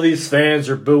 all these fans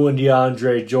are booing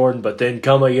DeAndre Jordan, but then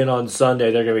coming in on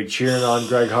Sunday, they're going to be cheering on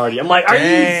Greg Hardy. I'm like,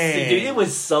 Dang. Dude, it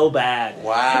was so bad.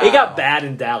 Wow. It got bad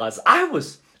in Dallas. I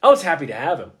was happy to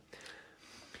have him.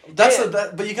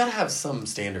 But you got to have some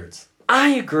standards. I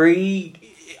agree.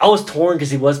 I was torn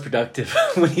because he was productive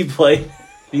when he played.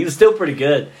 He was still pretty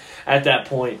good at that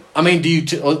point. Do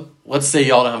you... let's say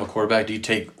y'all don't have a quarterback. Do you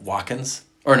take Watson,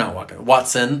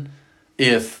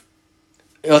 if...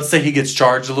 Let's say he gets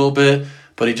charged a little bit,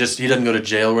 but he doesn't go to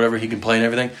jail or whatever. He can play and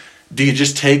everything. Do you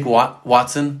just take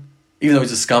Watson, even though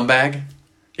he's a scumbag?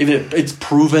 Even if it's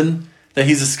proven that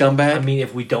he's a scumbag?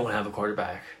 If we don't have a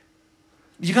quarterback.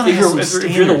 You gotta have some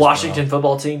standards, if you're the Washington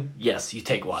football team, yes, you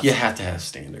take Watson. You have to have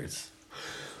standards.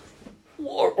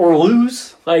 Or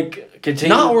lose.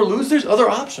 Continue. Not or lose. There's other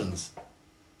options.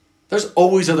 There's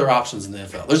always other options in the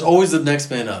NFL. There's always the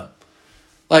next man up.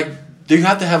 Do you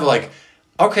have to have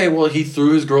okay, well, he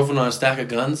threw his girlfriend on a stack of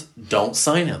guns. Don't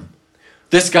sign him.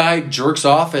 This guy jerks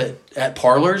off at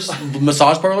parlors,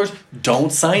 massage parlors.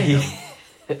 Don't sign him.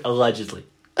 Allegedly.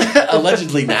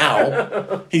 Allegedly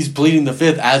now. He's pleading the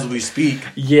fifth as we speak.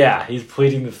 Yeah, he's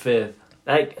pleading the fifth.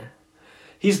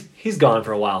 He's gone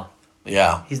for a while.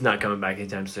 Yeah. He's not coming back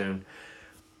anytime soon.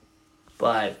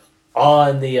 But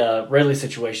on the Ridley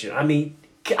situation, I mean,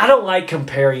 I don't like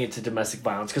comparing it to domestic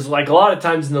violence because, like, a lot of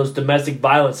times in those domestic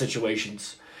violence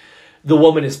situations, the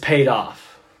woman is paid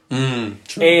off. True.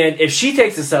 And if she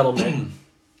takes a settlement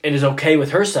and is okay with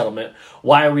her settlement,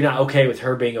 why are we not okay with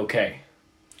her being okay?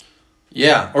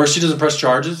 Yeah. Or she doesn't press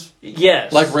charges?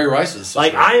 Yes. Like Ray Rice's.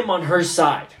 Like, I am on her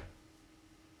side.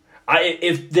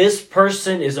 If this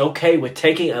person is okay with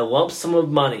taking a lump sum of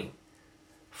money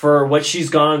for what she's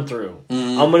gone through,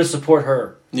 I'm going to support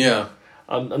her. Yeah.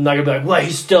 I'm not going to be like, well,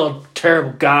 he's still a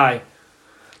terrible guy.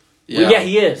 Yeah. Well, yeah,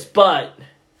 he is, but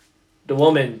the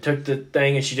woman took the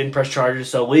thing and she didn't press charges,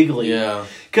 so legally. Yeah.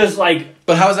 Because, like...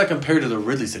 But how is that compared to the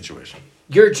Ridley situation?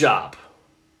 Your job.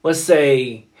 Let's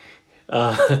say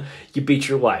you beat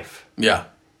your wife. Yeah.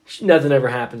 Nothing ever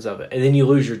happens of it. And then you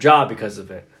lose your job because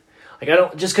of it.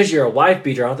 Like, just because you're a wife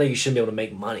beater, I don't think you should be able to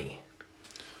make money.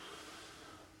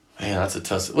 Man, that's a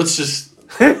tough... Let's just...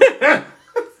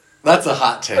 That's a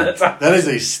hot take. That is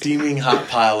a steaming hot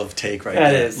pile of take right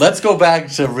there. Is. Let's go back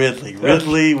to Ridley.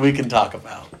 Ridley, we can talk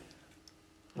about.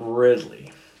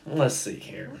 Ridley. Let's see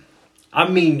here. I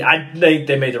mean, I think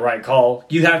they made the right call.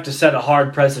 You have to set a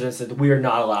hard precedent that we are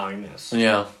not allowing this.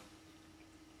 Yeah.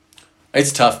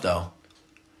 It's tough, though.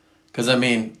 Because, I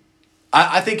mean,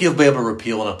 I think he'll be able to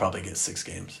repeal and he'll probably get 6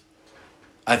 games.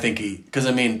 I think because,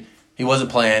 I mean, he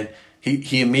wasn't playing.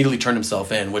 He immediately turned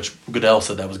himself in, which Goodell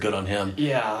said that was good on him.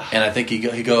 Yeah. And I think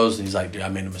he goes and he's like, dude, I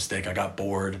made a mistake. I got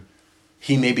bored.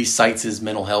 He maybe cites his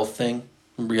mental health thing.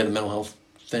 Remember he had the mental health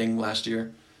thing last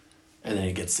year? And then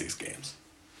he gets 6 games.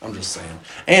 I'm just saying.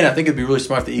 And I think it'd be really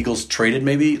smart if the Eagles traded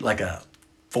maybe like a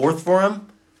 4th for him.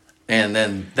 And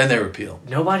then they repeal.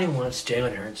 Nobody wants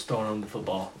Jalen Hurts throwing on the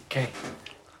football. Okay.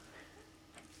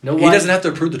 He doesn't have to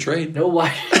approve the trade. No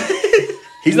wide.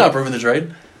 He's not approving the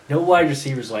trade. No wide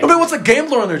receivers like. Nobody wants a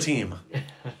gambler on their team.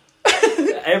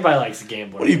 Everybody likes a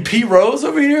gambler. What are you, P. Rose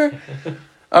over here?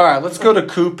 All right, let's go to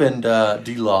Coop and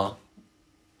D-Law.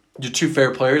 Your 2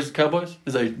 favorite players, Cowboys?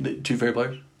 Is that 2 favorite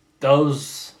players?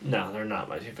 Those, no, they're not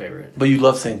my 2 favorite. But you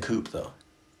love saying Coop, though.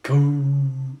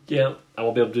 Coop. Yeah, I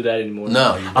won't be able to do that anymore.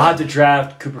 No. I'll have to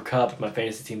draft Cooper Kupp, my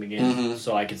fantasy team again,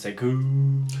 so I can say Coop.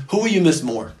 Who will you miss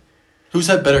more? Who's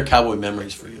had better Cowboy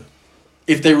memories for you?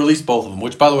 If they release both of them,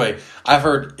 which, by the way, I've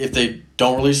heard if they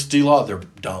don't release D-Law, they're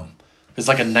dumb. It's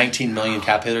like a $19 million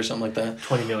cap hit or something like that.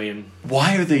 $20 million.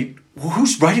 Why are they...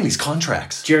 Who's writing these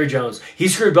contracts? Jerry Jones. He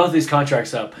screwed both these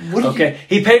contracts up.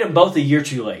 He paid them both a year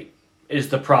too late is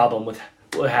the problem with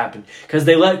what happened. Because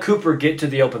they let Cooper get to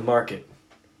the open market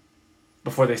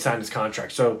before they signed his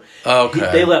contract. So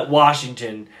they let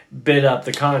Washington bid up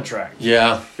the contract.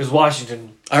 Yeah. Because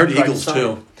Washington... I heard Eagles,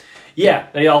 too. Yeah,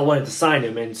 they all wanted to sign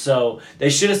him. And so they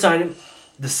should have signed him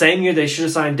the same year they should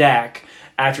have signed Dak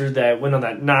after that went on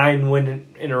that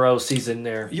 9-win-in-a-row season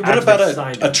there. What about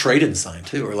a trade and sign,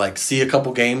 too? Or, like, see a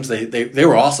couple games. They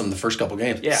were awesome the first couple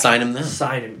games. Yeah. Sign him then.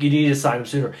 Sign him. You need to sign him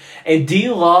sooner. And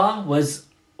D-Law was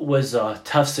a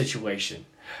tough situation.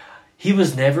 He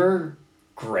was never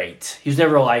great. He was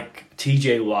never like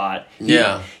T.J. Watt.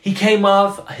 He came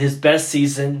off his best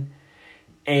season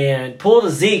and pulled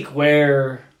a Zeke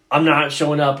where... I'm not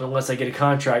showing up unless I get a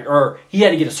contract. Or he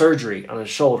had to get a surgery on his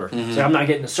shoulder. So I'm not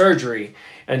getting the surgery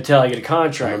until I get a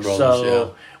contract.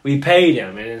 We paid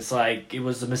him, and it's like it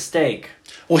was a mistake.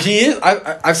 Well, he is.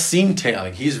 I've seen Taylor.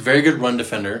 Like, he's a very good run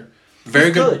defender.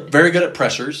 Very good at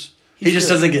pressures. He just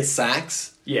doesn't get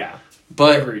sacks. Yeah.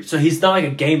 But so he's not like a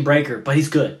game breaker, but he's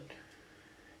good.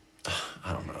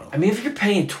 I don't know. I mean, if you're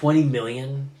paying $20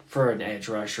 million for an edge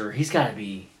rusher, he's got to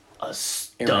be a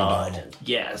stud.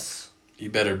 Yes. You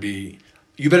better be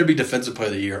defensive player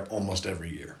of the year almost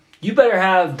every year. You better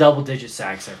have double-digit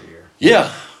sacks every year.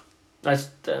 Yeah.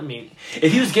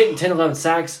 If he was getting 10, 11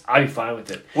 sacks, I'd be fine with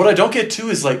it. What I don't get, too,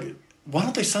 is, like, why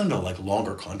don't they sign to, like,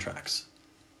 longer contracts?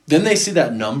 Then they see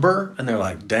that number, and they're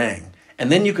like, dang.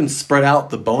 And then you can spread out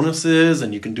the bonuses,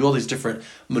 and you can do all these different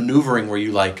maneuvering where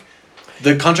you, like,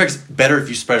 the contract's better if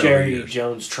you spread it over years. Jerry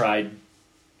Jones tried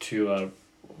to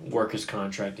work his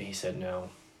contract, and he said no.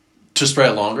 To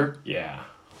spread it longer? Yeah.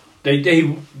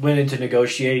 They went in to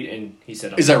negotiate, and he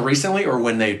said... Is that recently, or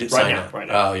when they did sign it? Right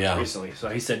now. Oh, yeah. Recently. So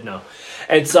he said no.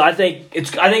 And so I think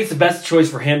it's the best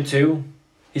choice for him, too.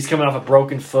 He's coming off a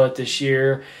broken foot this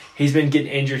year. He's been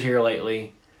getting injured here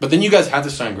lately. But then you guys have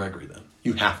to sign Gregory, then.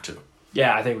 You have to.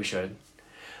 Yeah, I think we should.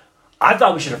 I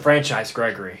thought we should have franchised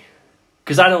Gregory.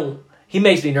 Because he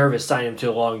makes me nervous signing him to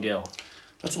a long deal.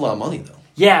 That's a lot of money, though.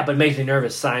 Yeah, but it makes me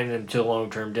nervous signing him to a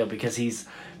long-term deal because he's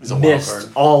missed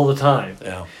all the time.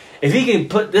 Yeah. If he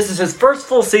can this is his first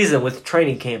full season with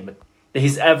training camp that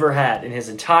he's ever had in his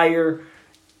entire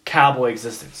Cowboy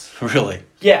existence. Really?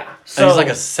 Yeah. So and he's like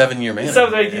a 7-year man.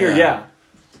 7th year, yeah.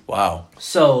 Wow.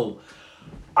 So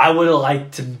I would have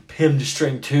liked him to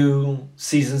string 2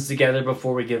 seasons together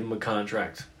before we give him a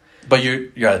contract. But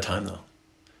you're out of time though.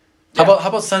 Yeah. How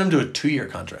about sign him to a 2-year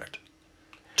contract?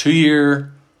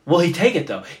 2-year. Will he take it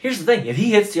though? Here's the thing: if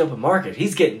he hits the open market,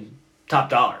 he's getting top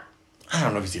dollar. I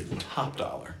don't know if he's getting top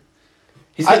dollar.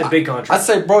 He's getting a big contract. I'd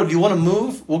say, bro, do you want to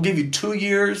move? We'll give you 2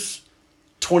 years,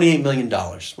 $28 million.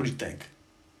 What do you think?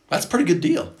 That's a pretty good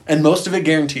deal. And most of it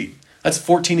guaranteed. That's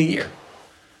 $14 a year.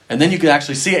 And then you can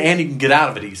actually see it and you can get out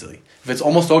of it easily. If it's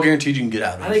almost all guaranteed, you can get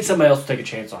out of it. I think somebody else will take a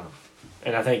chance on him.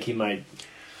 And I think he might.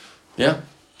 Yeah.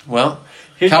 Well,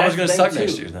 Cowboys going to suck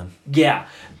next year then. Yeah.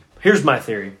 Here's my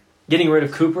theory. Getting rid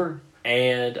of Cooper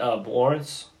and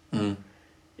Lawrence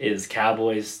is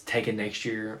Cowboys taking next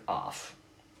year off.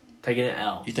 Taking an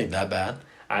L. You think that bad?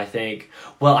 I think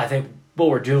what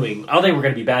we're doing, I don't think we're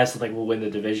going to be bad, so I think we'll win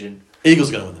the division. Eagles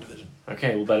going to win the division.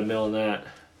 Okay, we'll bet $1 million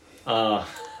on that.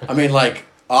 I mean, like,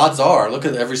 odds are, look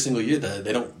at every single year that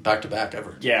they don't back-to-back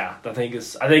ever. Yeah, I think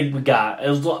we got, it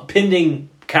was pending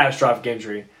catastrophic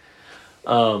injury.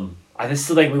 I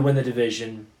still think we win the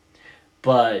division,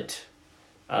 but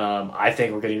I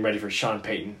think we're getting ready for Sean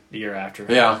Payton the year after.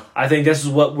 Yeah. I think this is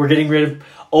what we're getting rid of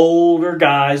older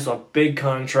guys on big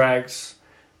contracts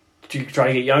to try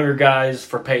to get younger guys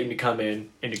for Payton to come in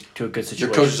into a good situation.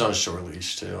 Your coach is on a short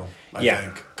leash, too, I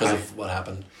think, because of what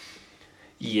happened.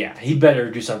 Yeah, he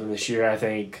better do something this year, I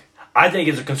think. I think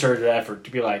it's a concerted effort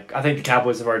to be like, I think the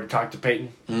Cowboys have already talked to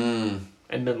Payton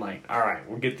and been like, all right,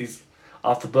 we'll get these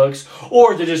off the books.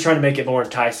 Or they're just trying to make it more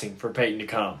enticing for Payton to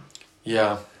come.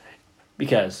 Yeah.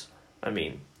 Because, I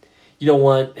mean, you don't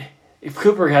want... If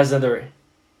Cooper has another...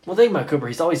 Well, think about Cooper.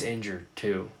 He's always injured,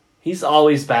 too. He's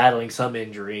always battling some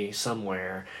injury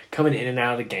somewhere, coming in and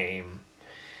out of the game.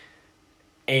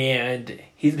 And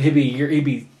he'd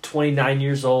be 29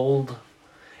 years old.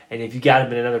 And if you got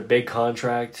him in another big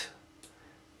contract,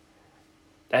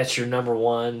 that's your number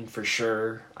one for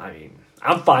sure. I mean,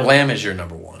 I'm fine. Lamb is your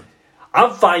number one.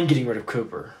 I'm fine getting rid of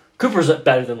Cooper. Cooper's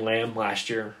better than Lamb last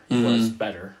year. He was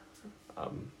better.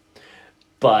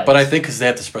 But I think because they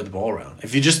have to spread the ball around.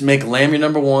 If you just make Lamb your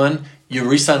number one, you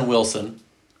re-sign Wilson,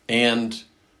 and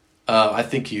I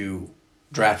think you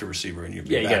draft a receiver and you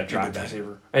got to draft a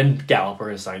receiver. And Gallup, we're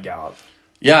going to sign Gallup.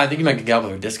 Yeah, I think you might get Gallup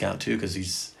at a discount too because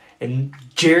he's... And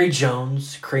Jerry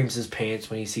Jones creams his pants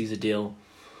when he sees a deal.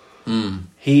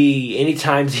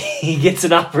 Anytime he gets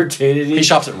an opportunity, he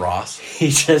shops at Ross. He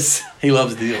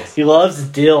loves deals. He loves a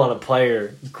deal on a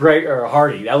player.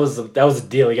 Hardy. That was a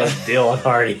deal. He got a deal on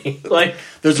Hardy. Like,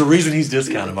 there's a reason he's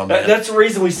discounted, my man. That's the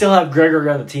reason we still have Gregory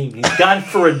on the team. He's gone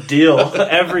for a deal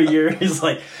every year. He's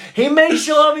like, he may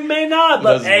show up, he may not,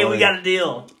 but hey, we got a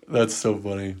deal. That's so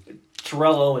funny.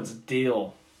 Terrell Owens,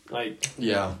 deal. Like,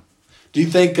 yeah. Do you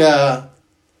think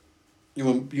you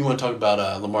want to talk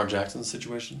about Lamar Jackson's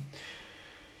situation?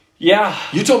 Yeah.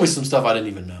 You told me some stuff I didn't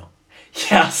even know.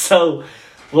 Yeah, so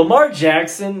Lamar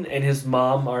Jackson and his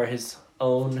mom are his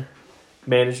own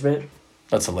management.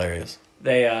 That's hilarious.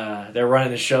 They're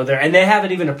running the show there, and they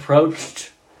haven't even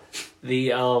approached the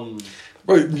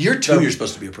Bro, year 2 you're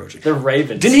supposed to be approaching. The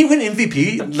Ravens. Didn't he win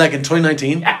MVP like in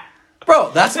 2019? Yeah.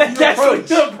 Bro, that's the approach.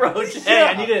 The approach.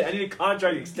 Yeah. Hey, I need a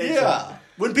contract extension. Yeah.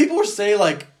 When people were saying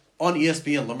like on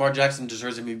ESPN, Lamar Jackson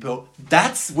deserves MVP,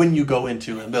 that's when you go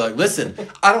into it and be like, listen,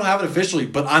 I don't have it officially,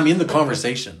 but I'm in the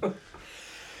conversation.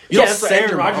 That's what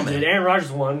Aaron Rodgers did. Aaron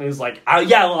Rodgers won. It was like, I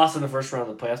lost in the first round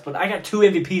of the playoffs, but I got 2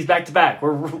 MVPs back to back.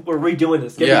 We're redoing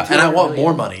this. Yeah, and I want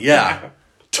more money. Yeah.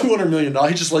 $200 million.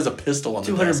 He just lays a pistol on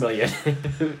the desk.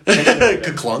 $200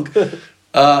 million. Clunk.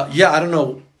 Yeah, I don't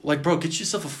know. Like, bro, get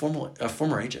yourself a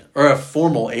former agent or a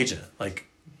formal agent. Like,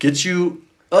 get you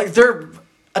they're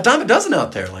a dime a dozen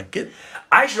out there. Like,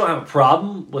 I actually don't have a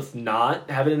problem with not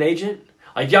having an agent.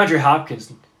 Like DeAndre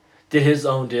Hopkins did his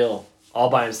own deal all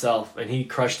by himself, and he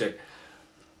crushed it.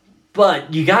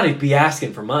 But you got to be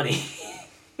asking for money.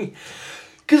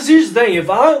 Because here's the thing: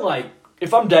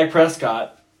 if I'm Dak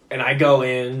Prescott and I go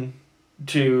in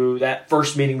to that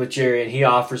first meeting with Jerry, and he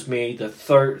offers me the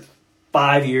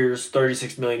 5 years,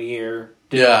 $36 million a year.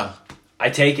 Yeah, I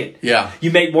take it. Yeah,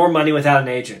 you make more money without an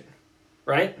agent,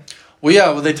 right? Well,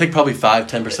 yeah. Well, they take probably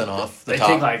 5-10% off the top.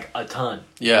 They take like a ton.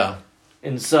 Yeah,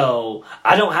 and so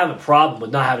I don't have a problem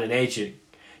with not having an agent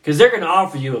because they're going to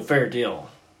offer you a fair deal.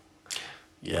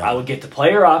 Yeah, I would get the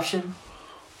player option,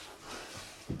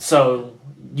 so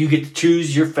you get to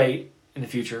choose your fate in the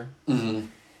future. Mm-hmm.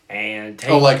 And take,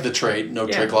 like the trade,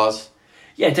 trade clause.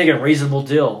 Yeah, take a reasonable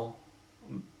deal.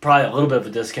 Probably a little bit of a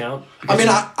discount. I mean,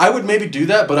 I would maybe do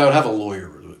that, but I would have a lawyer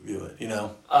review it. you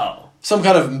know? Oh.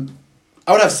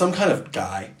 I would have some kind of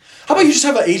guy. How about you just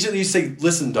have an agent that you say,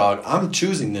 listen, dog, I'm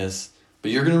choosing this,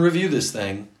 but you're going to review this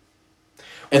thing.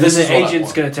 And then the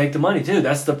agent's going to take the money, too.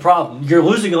 That's the problem. You're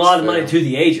losing a lot of money to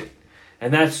the agent.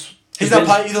 And that's... You don't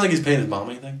think he's paying his mom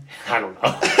anything? I don't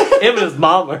know. Him and his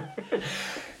mom.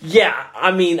 Yeah,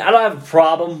 I mean, I don't have a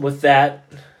problem with that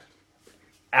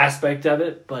aspect of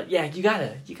it. But, yeah, you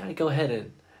gotta go ahead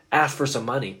and ask for some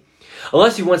money.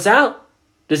 Unless he wants out.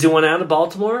 Does he want out of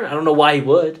Baltimore? I don't know why he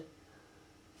would.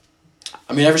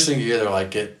 I mean, every single year they're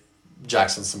like, get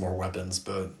Jackson some more weapons.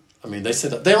 But, I mean,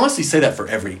 they honestly say that for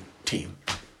every team.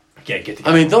 Yeah, get the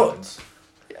weapons.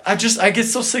 I get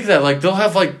so sick of that. Like, they'll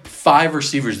have, like, 5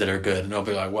 receivers that are good, and they'll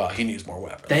be like, well, he needs more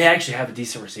weapons. They actually have a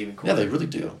decent receiving core. Yeah, they really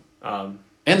do. And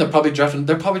they'll probably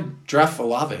draft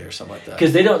Olave or something like that.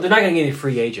 Because they're not going to get any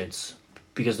free agents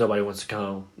because nobody wants to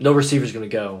go. No receiver's going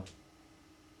to go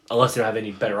unless they don't have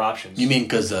any better options. You mean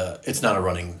because it's not a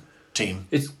running team?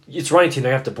 It's running team. They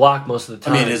have to block most of the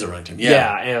time. I mean, it is a running team.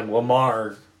 Yeah, and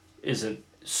Lamar isn't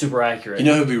super accurate. You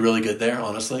know who'd be really good there,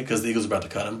 honestly, because the Eagles are about to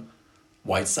cut him?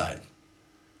 Whiteside.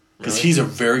 Because he's a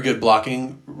very good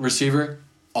blocking receiver,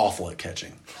 awful at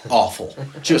catching. Awful.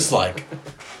 Just like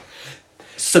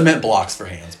cement blocks for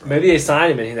hands, bro. Maybe they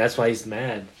signed him and that's why he's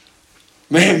mad.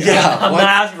 Man, yeah. I'm not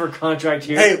asking for a contract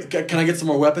here. Hey, can I get some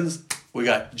more weapons? We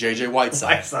got J.J.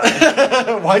 Whiteside.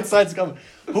 Whiteside's coming.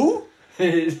 Who?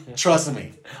 Trust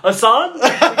me. Hassan?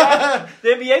 The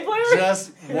NBA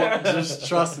player? Just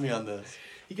trust me on this.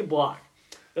 He can block.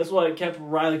 That's why it kept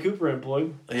Riley Cooper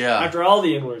employed. Yeah. After all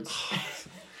the N-words.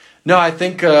 No, I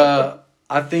think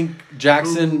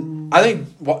Jackson.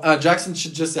 Jackson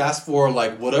should just ask for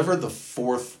like whatever the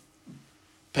fourth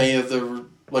pay of the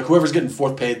whoever's getting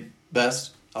fourth paid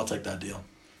best. I'll take that deal.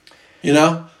 You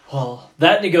know. Well,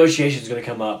 that negotiation is going to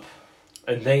come up,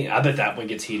 and I bet that one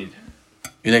gets heated.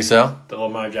 You think so? The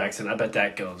Lamar Jackson. I bet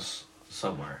that goes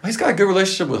somewhere. He's got a good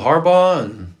relationship with Harbaugh,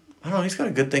 and I don't know. He's got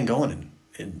a good thing going.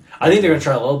 I think they're going to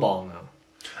try lowball him though.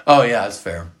 Oh yeah, that's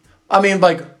fair. I mean,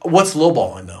 what's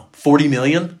lowballing though? $40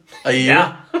 million a year?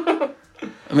 Yeah.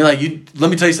 I mean, let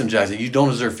me tell you something, Jackson. You don't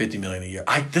deserve $50 million a year.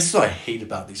 This is what I hate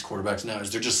about these quarterbacks now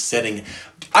is they're just setting.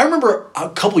 I remember a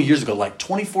couple of years ago, like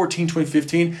 2014,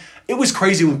 2015, it was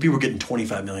crazy when people were getting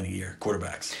 $25 million a year,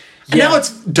 quarterbacks. And now it's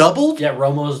doubled. Yeah,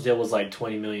 Romo's deal was like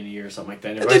 $20 million a year or something like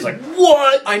that. And everybody's like,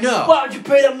 what? I know. Why would you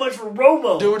pay that much for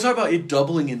Romo? Dude, we're talking about it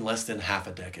doubling in less than half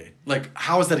a decade. Like,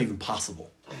 how is that even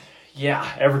possible? Yeah,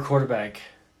 every quarterback.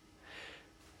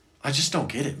 I just don't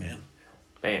get it, man.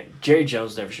 Man, Jerry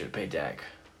Jones never should have paid Dak.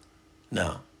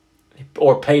 No.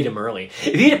 Or paid him early.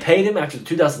 If he'd have paid him after the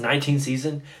 2019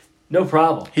 season, no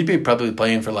problem. He'd be probably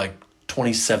playing for like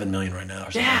 $27 million right now or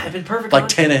something. Yeah, it'd been perfect. Like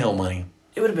Tannehill money.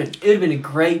 It would have been a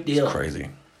great deal. It's crazy.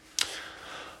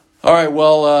 All right,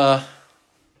 well,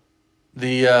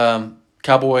 the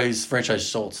Cowboys franchise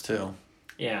Schultz too.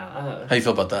 Yeah. How you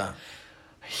feel about that?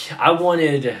 I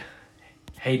wanted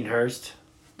Hayden Hurst.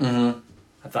 Mm-hmm.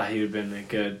 I thought he would have been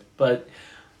good. But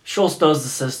Schultz knows the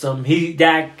system.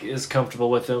 Dak is comfortable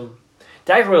with him.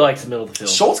 Dak really likes the middle of the field.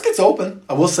 Schultz gets open.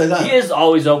 I will say that. He is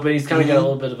always open. He's kind of got a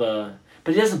little bit of a...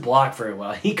 But he doesn't block very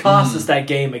well. He cost us that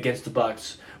game against the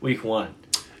Bucs week 1.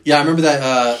 Yeah, I remember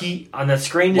that. On that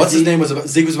screen... What's his name?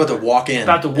 Zeke was about to walk in.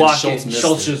 About to walk in.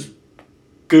 Schultz just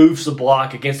goofs a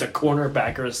block against a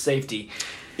cornerback or a safety.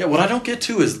 Yeah, what I don't get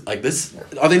to is like this.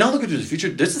 Are they not looking to the future?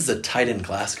 This is a tight end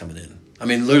class coming in. I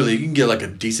mean, literally, you can get like a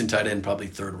decent tight end probably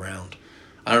 3rd round.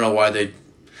 I don't know why they.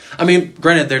 I mean,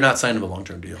 granted, they're not signing a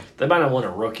long-term deal. They might not want a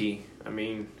rookie. I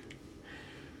mean,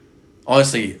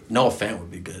 honestly, Noah Fant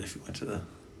would be good if he went to the.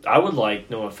 I would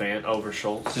like Noah Fant over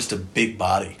Schultz. Just a big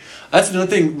body. That's another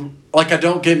thing. Like, I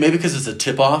don't get maybe because it's a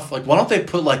tip-off. Like, why don't they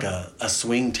put like a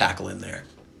swing tackle in there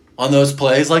on those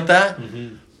plays like that?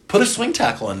 Mm-hmm. Put a swing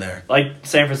tackle in there, like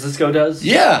San Francisco does.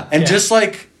 Yeah, and just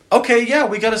like. Okay, yeah,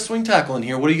 we got a swing tackle in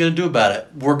here. What are you going to do about it?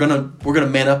 We're gonna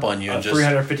man up on you and just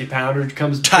 350-pounder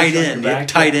comes tight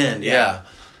end, yeah.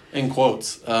 In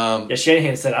quotes. Yeah,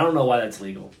 Shanahan said, I don't know why that's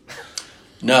legal.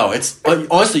 No, it's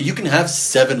honestly you can have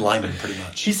 7 linemen pretty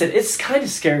much. He said it's kind of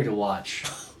scary to watch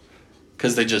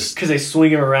because they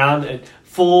swing him around and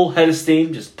full head of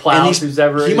steam just plows who's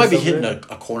ever. He might be hitting a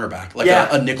cornerback like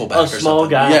a nickelback, a small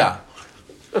guy. Yeah,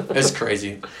 it's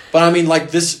crazy. But I mean,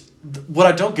 like this. What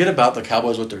I don't get about the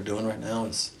Cowboys, what they're doing right now,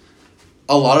 is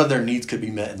a lot of their needs could be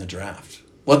met in the draft.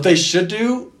 What they should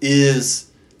do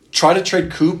is try to trade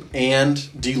Coop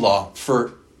and D-Law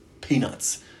for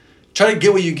peanuts. Try to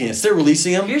get what you can. Instead of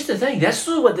releasing them. Here's the thing. That's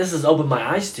what this has opened my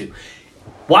eyes to.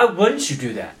 Why wouldn't you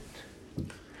do that?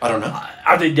 I don't know.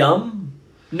 Are they dumb?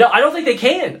 No, I don't think they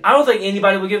can. I don't think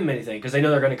anybody will give them anything because they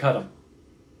know they're going to cut them.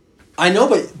 I know,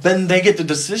 but then they get the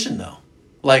decision, though.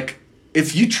 Like,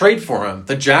 if you trade for him,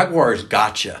 the Jaguars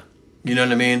got you. You know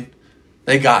what I mean?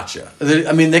 They got you.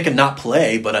 I mean, they can not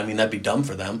play, but I mean, that'd be dumb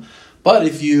for them. But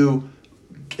if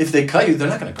they cut you, they're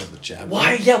not going to go to the Jaguars.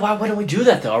 Why? Yeah, why wouldn't we do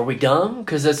that, though? Are we dumb?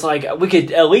 Because it's like, we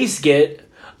could at least get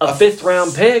a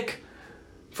fifth-round pick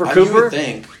for Cooper. You would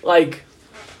think. Like,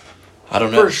 I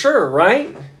don't know. For sure,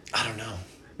 right? I don't know.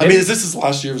 I mean, is this his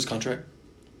last year of his contract?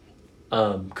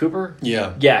 Cooper?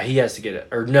 Yeah. Yeah, he has to get it.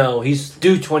 Or no, he's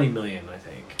due $20 million, I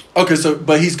think. Okay,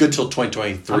 but he's good till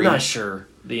 2023. I'm not sure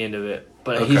the end of it.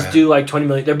 But Okay. he's due like $20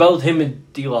 million. They're both, him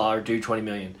and D-Law are due $20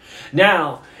 million.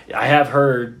 Now, I have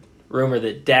heard rumor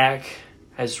that Dak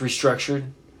has restructured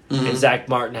and Zach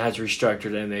Martin has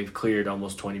restructured and they've cleared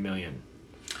almost $20 million.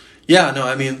 Yeah, no,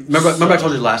 I mean, remember I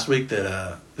told you last week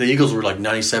that the Eagles were like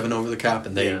 97 over the cap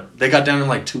and they got down in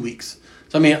like 2 weeks.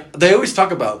 So, I mean, they always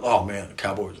talk about, oh man, the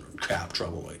Cowboys are in cap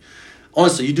trouble. Like,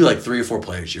 honestly, you do like 3 or 4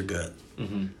 plays, you're good.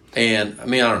 Mm-hmm. And, I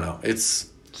mean, I don't know.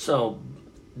 So,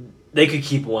 they could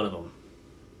keep one of them.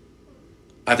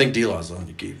 I think D-Law's the one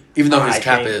you keep. Even though his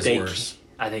cap is worse.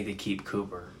 I think they keep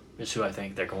Cooper. Is who I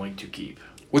think they're going to keep.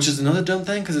 Which is another dumb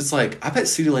thing, because it's like, I bet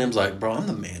CeeDee Lamb's like, bro, I'm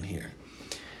the man here.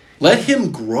 Let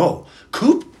him grow.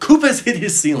 Coop has hit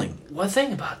his ceiling. One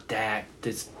thing about Dak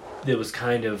that was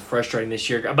kind of frustrating this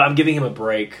year, but I'm giving him a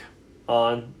break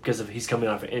on because he's coming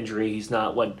off an injury. He's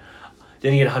not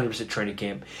didn't get 100% training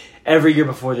camp. Every year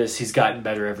before this, he's gotten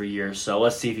better every year. So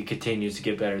let's see if he continues to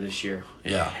get better this year.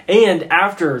 Yeah. And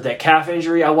after that calf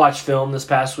injury, I watched film this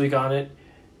past week on it.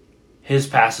 His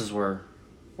passes were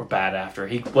bad after.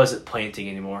 He wasn't planting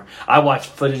anymore. I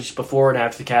watched footage before and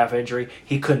after the calf injury.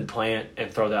 He couldn't plant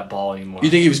and throw that ball anymore.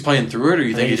 You think he was playing through it, or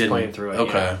you think he didn't? Playing through it.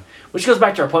 Okay. Yeah. Which goes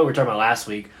back to our point we were talking about last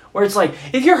week, where it's like,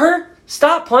 if you're hurt,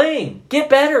 stop playing. Get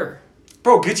better.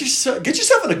 Bro, get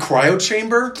yourself in a cryo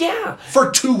chamber. Yeah. For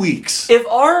 2 weeks. If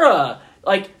our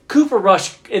Cooper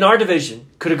Rush in our division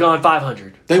could have gone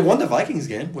 500. They won the Vikings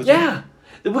game. Yeah.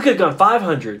 We could have gone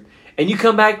 500. And you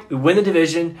come back, we win the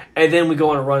division, and then we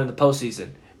go on a run in the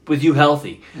postseason with you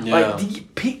healthy. Yeah.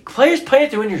 Players playing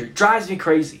through injury drives me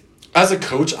crazy. As a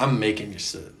coach, I'm making you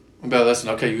sit. I'm like, listen,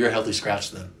 okay, you're a healthy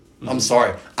scratch then. Mm-hmm. I'm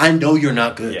sorry. I know you're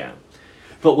not good. Yeah.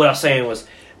 But what I was saying was,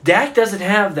 Dak doesn't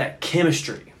have that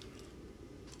chemistry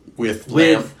with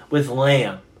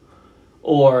Lamb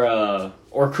or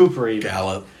Cooper even.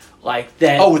 Gallup. Like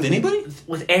that. Oh, with anybody?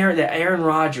 With Aaron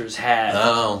Rodgers had.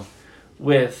 Oh.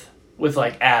 With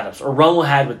like Adams or Romo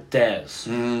had with Dez.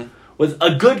 Mm. With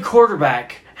a good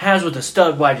quarterback has with a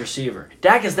stud wide receiver.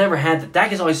 Dak has never had that. Dak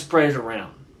has always spread it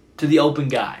around to the open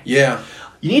guy. Yeah.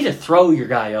 You need to throw your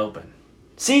guy open.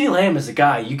 CeeDee Lamb is a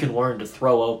guy you can learn to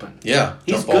throw open. Yeah.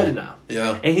 He's good enough.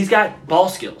 Yeah. And he's got ball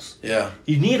skills. Yeah.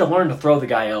 You need to learn to throw the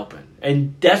guy open.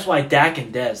 And that's why Dak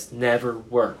and Dez never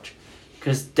worked.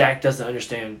 Because Dak doesn't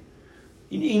understand.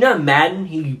 You know Madden,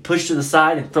 he push to the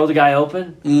side and throw the guy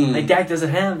open? Mm. Like, Dak doesn't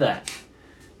have that.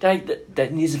 Dak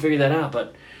that needs to figure that out.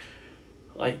 But,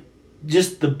 like,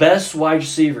 just the best wide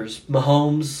receivers,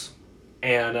 Mahomes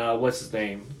and, what's his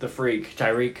name? The freak,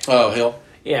 Tyreek. Oh, Hill?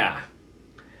 Yeah.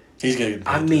 He's going to get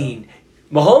I mean,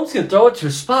 Mahomes can throw it to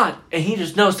a spot, and he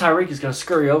just knows Tyreek is going to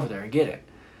scurry over there and get it.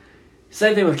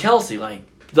 Same thing with Kelsey. Like,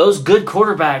 those good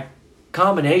quarterback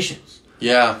combinations.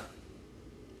 Yeah.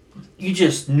 You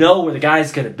just know where the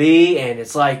guy's going to be, and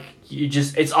it's like,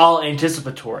 it's all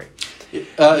anticipatory. You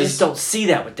just don't see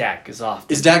that with Dak as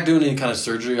often. Is Dak doing any kind of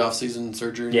surgery, off-season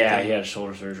surgery? Yeah, he had a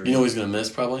shoulder surgery. You know he's going to miss,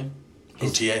 probably?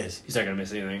 OTAs. He's not going to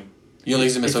miss anything. You don't think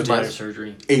he's going to miss OTAs? Minor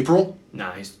surgery. April?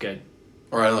 Nah, he's good.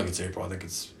 Or I don't think it's April. I think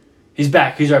it's... He's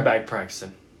back. He's right back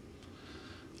practicing.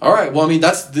 All right. Well, I mean,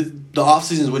 that's the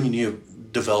off-season is when you need to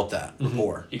develop that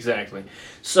more. Exactly.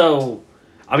 So,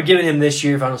 I'm giving him this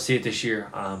year. If I don't see it this year,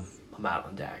 I'm out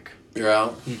on Dak. You're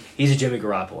out? He's a Jimmy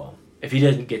Garoppolo. If he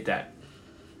doesn't get that.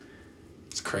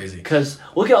 It's crazy. Because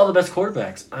look at all the best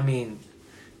quarterbacks. I mean,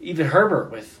 even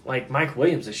Herbert with, like, Mike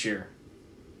Williams this year.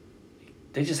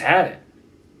 They just had it.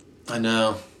 I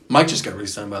know. Mike just got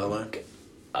re-signed, by the way.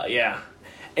 Yeah.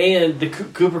 And the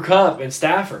Cooper Kupp and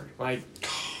Stafford. Like,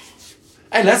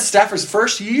 and that's Stafford's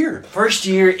first year. First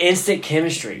year, instant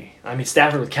chemistry. I mean,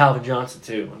 Stafford with Calvin Johnson,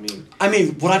 too. I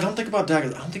mean, what I don't think about Dak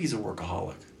is I don't think he's a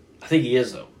workaholic. I think he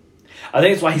is, though. I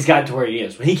think that's why he's gotten to where he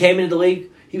is. When he came into the league,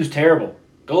 he was terrible.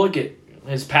 Go look at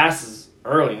his passes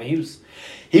early. I mean,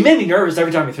 he made me nervous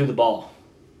every time he threw the ball.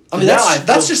 I mean,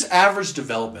 that's just average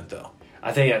development, though.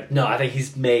 I think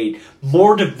he's made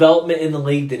more development in the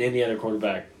league than any other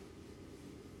quarterback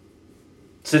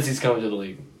since he's come into the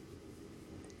league.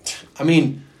 I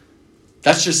mean,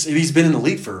 that's just he's been in the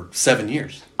league for 7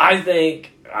 years. I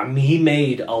mean, he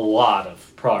made a lot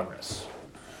of progress.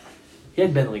 He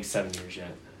hadn't been in the league 7 years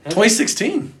yet.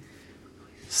 2016.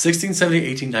 16, 17,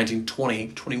 18, 19, 20,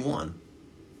 21.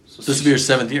 So this will be your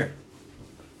 7th year.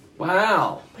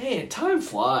 Wow. Man, time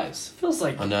flies. Feels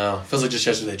like... I know. Feels like just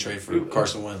yesterday they traded for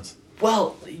Carson Wentz.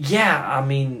 Well, yeah. I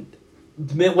mean,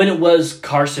 when it was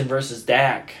Carson versus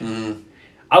Dak,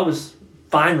 I was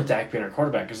fine with Dak being our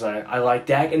quarterback because I like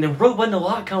Dak. And there really wasn't a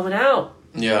lot coming out.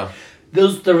 Yeah. There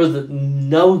was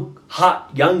no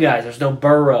hot young guys. There was no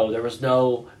Burrow. There was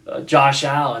no Josh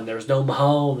Allen. There was no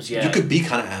Mahomes yet. You could be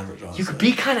kind of average, honestly. You could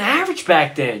be kind of average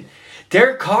back then.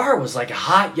 Derek Carr was like a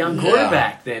hot young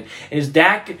quarterback then. And his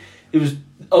Dak,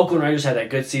 Oakland Raiders had that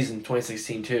good season in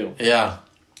 2016 too. Yeah.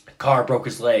 Carr broke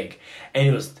his leg. And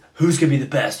it was, who's going to be the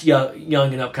best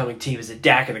young and upcoming team? Is it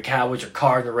Dak and the Cowboys or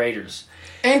Carr and the Raiders?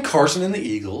 And Carson and the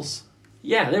Eagles.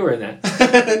 Yeah, they were in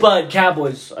that. But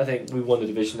Cowboys, I think we won the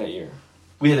division that year.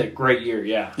 We had a great year,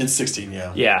 yeah. In 16,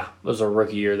 yeah. Yeah, it was a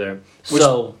rookie year there.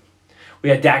 So, we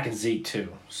had Dak and Zeke,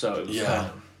 too. So, it was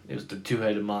it was the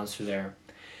two-headed monster there.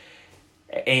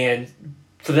 And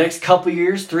for the next couple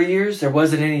years, 3 years, there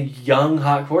wasn't any young,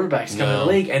 hot quarterbacks coming in the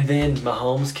league. And then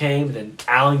Mahomes came, and then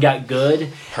Allen got good.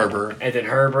 Herbert. And then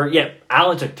Herbert. Yeah,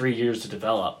 Allen took 3 years to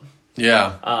develop.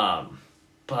 Yeah.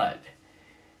 But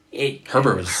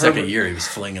Herbert was second year, he was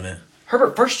flinging it.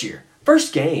 Herbert, first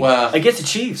game against the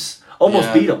Chiefs.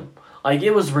 Almost beat them. Like, it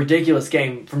was a ridiculous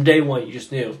game. From day one, you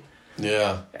just knew.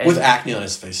 Yeah. With acne on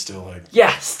his face still.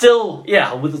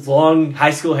 With his long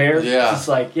high school hair. Yeah. Just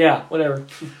like, whatever.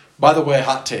 By the way,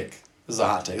 hot take. This is a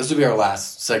hot take. This will be our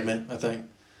last segment, I think.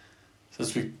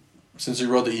 Since we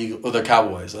rode the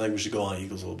Cowboys, I think we should go on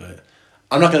Eagles a little bit.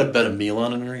 I'm not going to bet a meal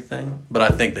on it or anything, but I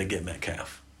think they get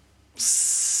Metcalf.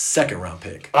 Second round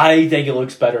pick. I think it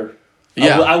looks better.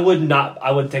 Yeah. I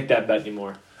wouldn't take that bet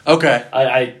anymore. Okay.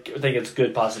 I think it's a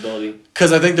good possibility.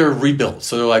 Because I think they're rebuilt.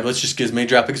 So they're like, let's just get as many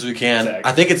draft picks as we can.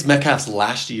 Exactly. I think it's Metcalf's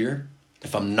last year,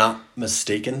 if I'm not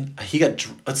mistaken. He got,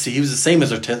 he was the same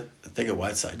as I think at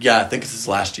Whiteside. Yeah, I think it's his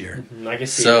last year. Mm-hmm. I can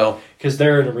see it. Because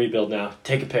they're in a rebuild now.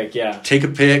 Take a pick, Take a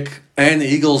pick. And the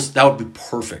Eagles, that would be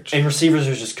perfect. And receivers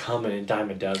are just coming in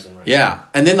dime a dozen right now.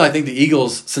 And then I think the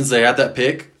Eagles, since they had that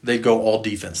pick, they go all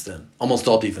defense then. Almost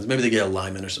all defense. Maybe they get a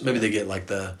lineman or something. Maybe they get like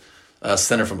the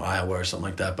center from Iowa or something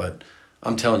like that. But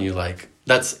I'm telling you, like,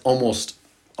 that's almost,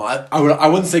 I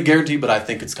wouldn't say guaranteed, but I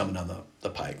think it's coming down the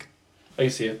pike. I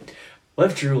see it.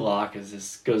 What if Drew Lock goes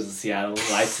to Seattle and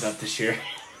lights it up this year?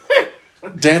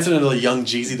 Dancing into the young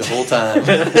Jeezy the whole time.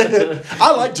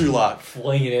 I like Drew Lock.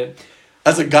 Flinging it.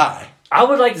 As a guy. I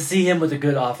would like to see him with a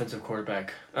good offensive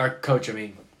quarterback. Or coach, I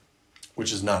mean.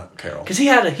 Which is not Carroll. Because he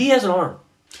has an arm.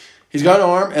 He's got an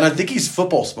arm, and I think he's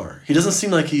football smart. He doesn't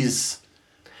seem like he's...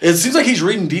 It seems like he's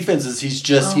reading defenses.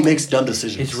 He makes dumb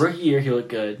decisions. His rookie year, he looked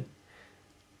good.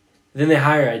 Then they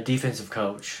hire a defensive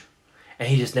coach, and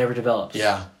he just never develops.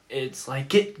 Yeah. It's like,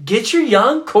 get your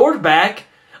young quarterback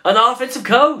an offensive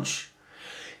coach.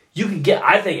 You can get...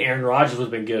 I think Aaron Rodgers would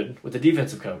have been good with the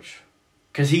defensive coach.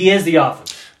 Because he is the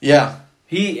offense. Yeah.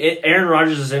 Aaron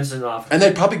Rodgers is instant offense. And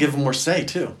they'd probably give him more say,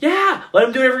 too. Yeah. Let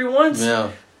him do whatever he wants.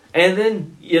 Yeah. And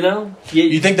then,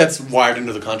 You think that's wired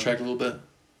into the contract a little bit?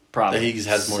 Probably. That he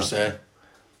has more say?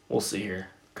 We'll see here.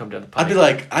 Come down the pipe. I'd be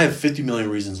like, I have 50 million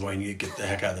reasons why you need to get the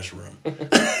heck out of this room.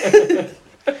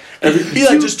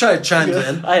 Just try to chime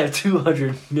in. I have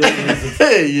 200 million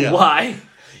reasons why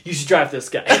you should draft this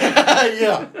guy.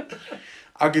 Yeah.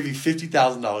 I'll give you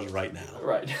 $50,000 right now.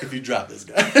 Right. If you draft this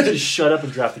guy. Just shut up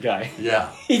and draft the guy.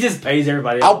 Yeah. He just pays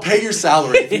everybody. I'll pay your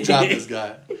salary if you draft this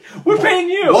guy. We're paying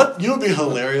you. You know would be a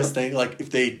hilarious thing? Like, if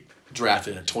they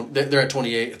drafted at 20... They're at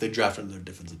 28. If they drafted their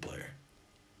defensive player.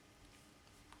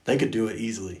 They could do it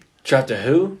easily. Drafted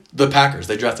who? The Packers.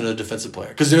 They drafted a defensive player.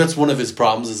 Because that's one of his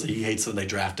problems is that he hates when they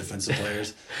draft defensive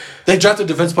players. They drafted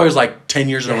defensive players like 10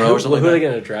 years in a row or something Who are they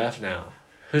going to draft now?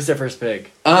 Who's their first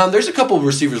pick? There's a couple of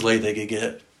receivers late they could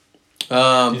get.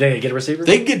 You think they get a receiver?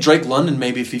 They could get Drake London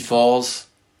maybe if he falls.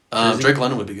 Drake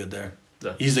London would be good there.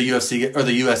 Yeah. He's the UFC or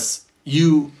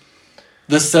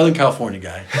the Southern California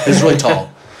guy. He's really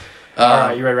tall. All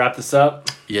right, you ready to wrap this up?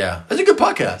 Yeah, that's a good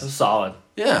podcast. It's solid.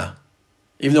 Yeah,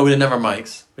 even though we didn't have our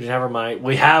mics. We didn't have our mic.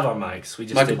 We have our mics. We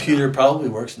just my computer probably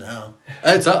works now.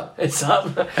 It's up. It's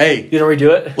up. Hey, you know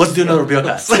redo it. Let's do another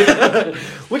podcast.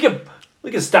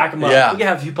 We can stack them up. Yeah. We can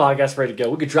have a few podcasts ready to go.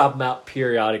 We could drop them out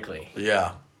periodically.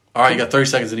 Yeah. All right, you got 30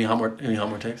 seconds. Any hot more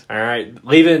takes? All right,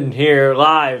 leaving here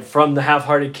live from the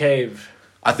Half-Hearted Cave.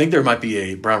 I think there might be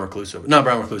a brown recluse not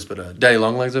brown recluse, but Daddy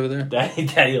Longlegs over there.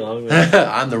 Daddy Longlegs.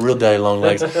 I'm the real Daddy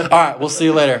Longlegs. All right, we'll see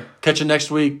you later. Catch you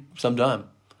next week sometime.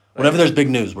 Whenever there's big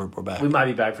news, we're back. We might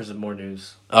be back for some more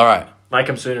news. All right. Might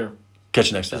come sooner. Catch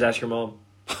you next time. Just ask your mom.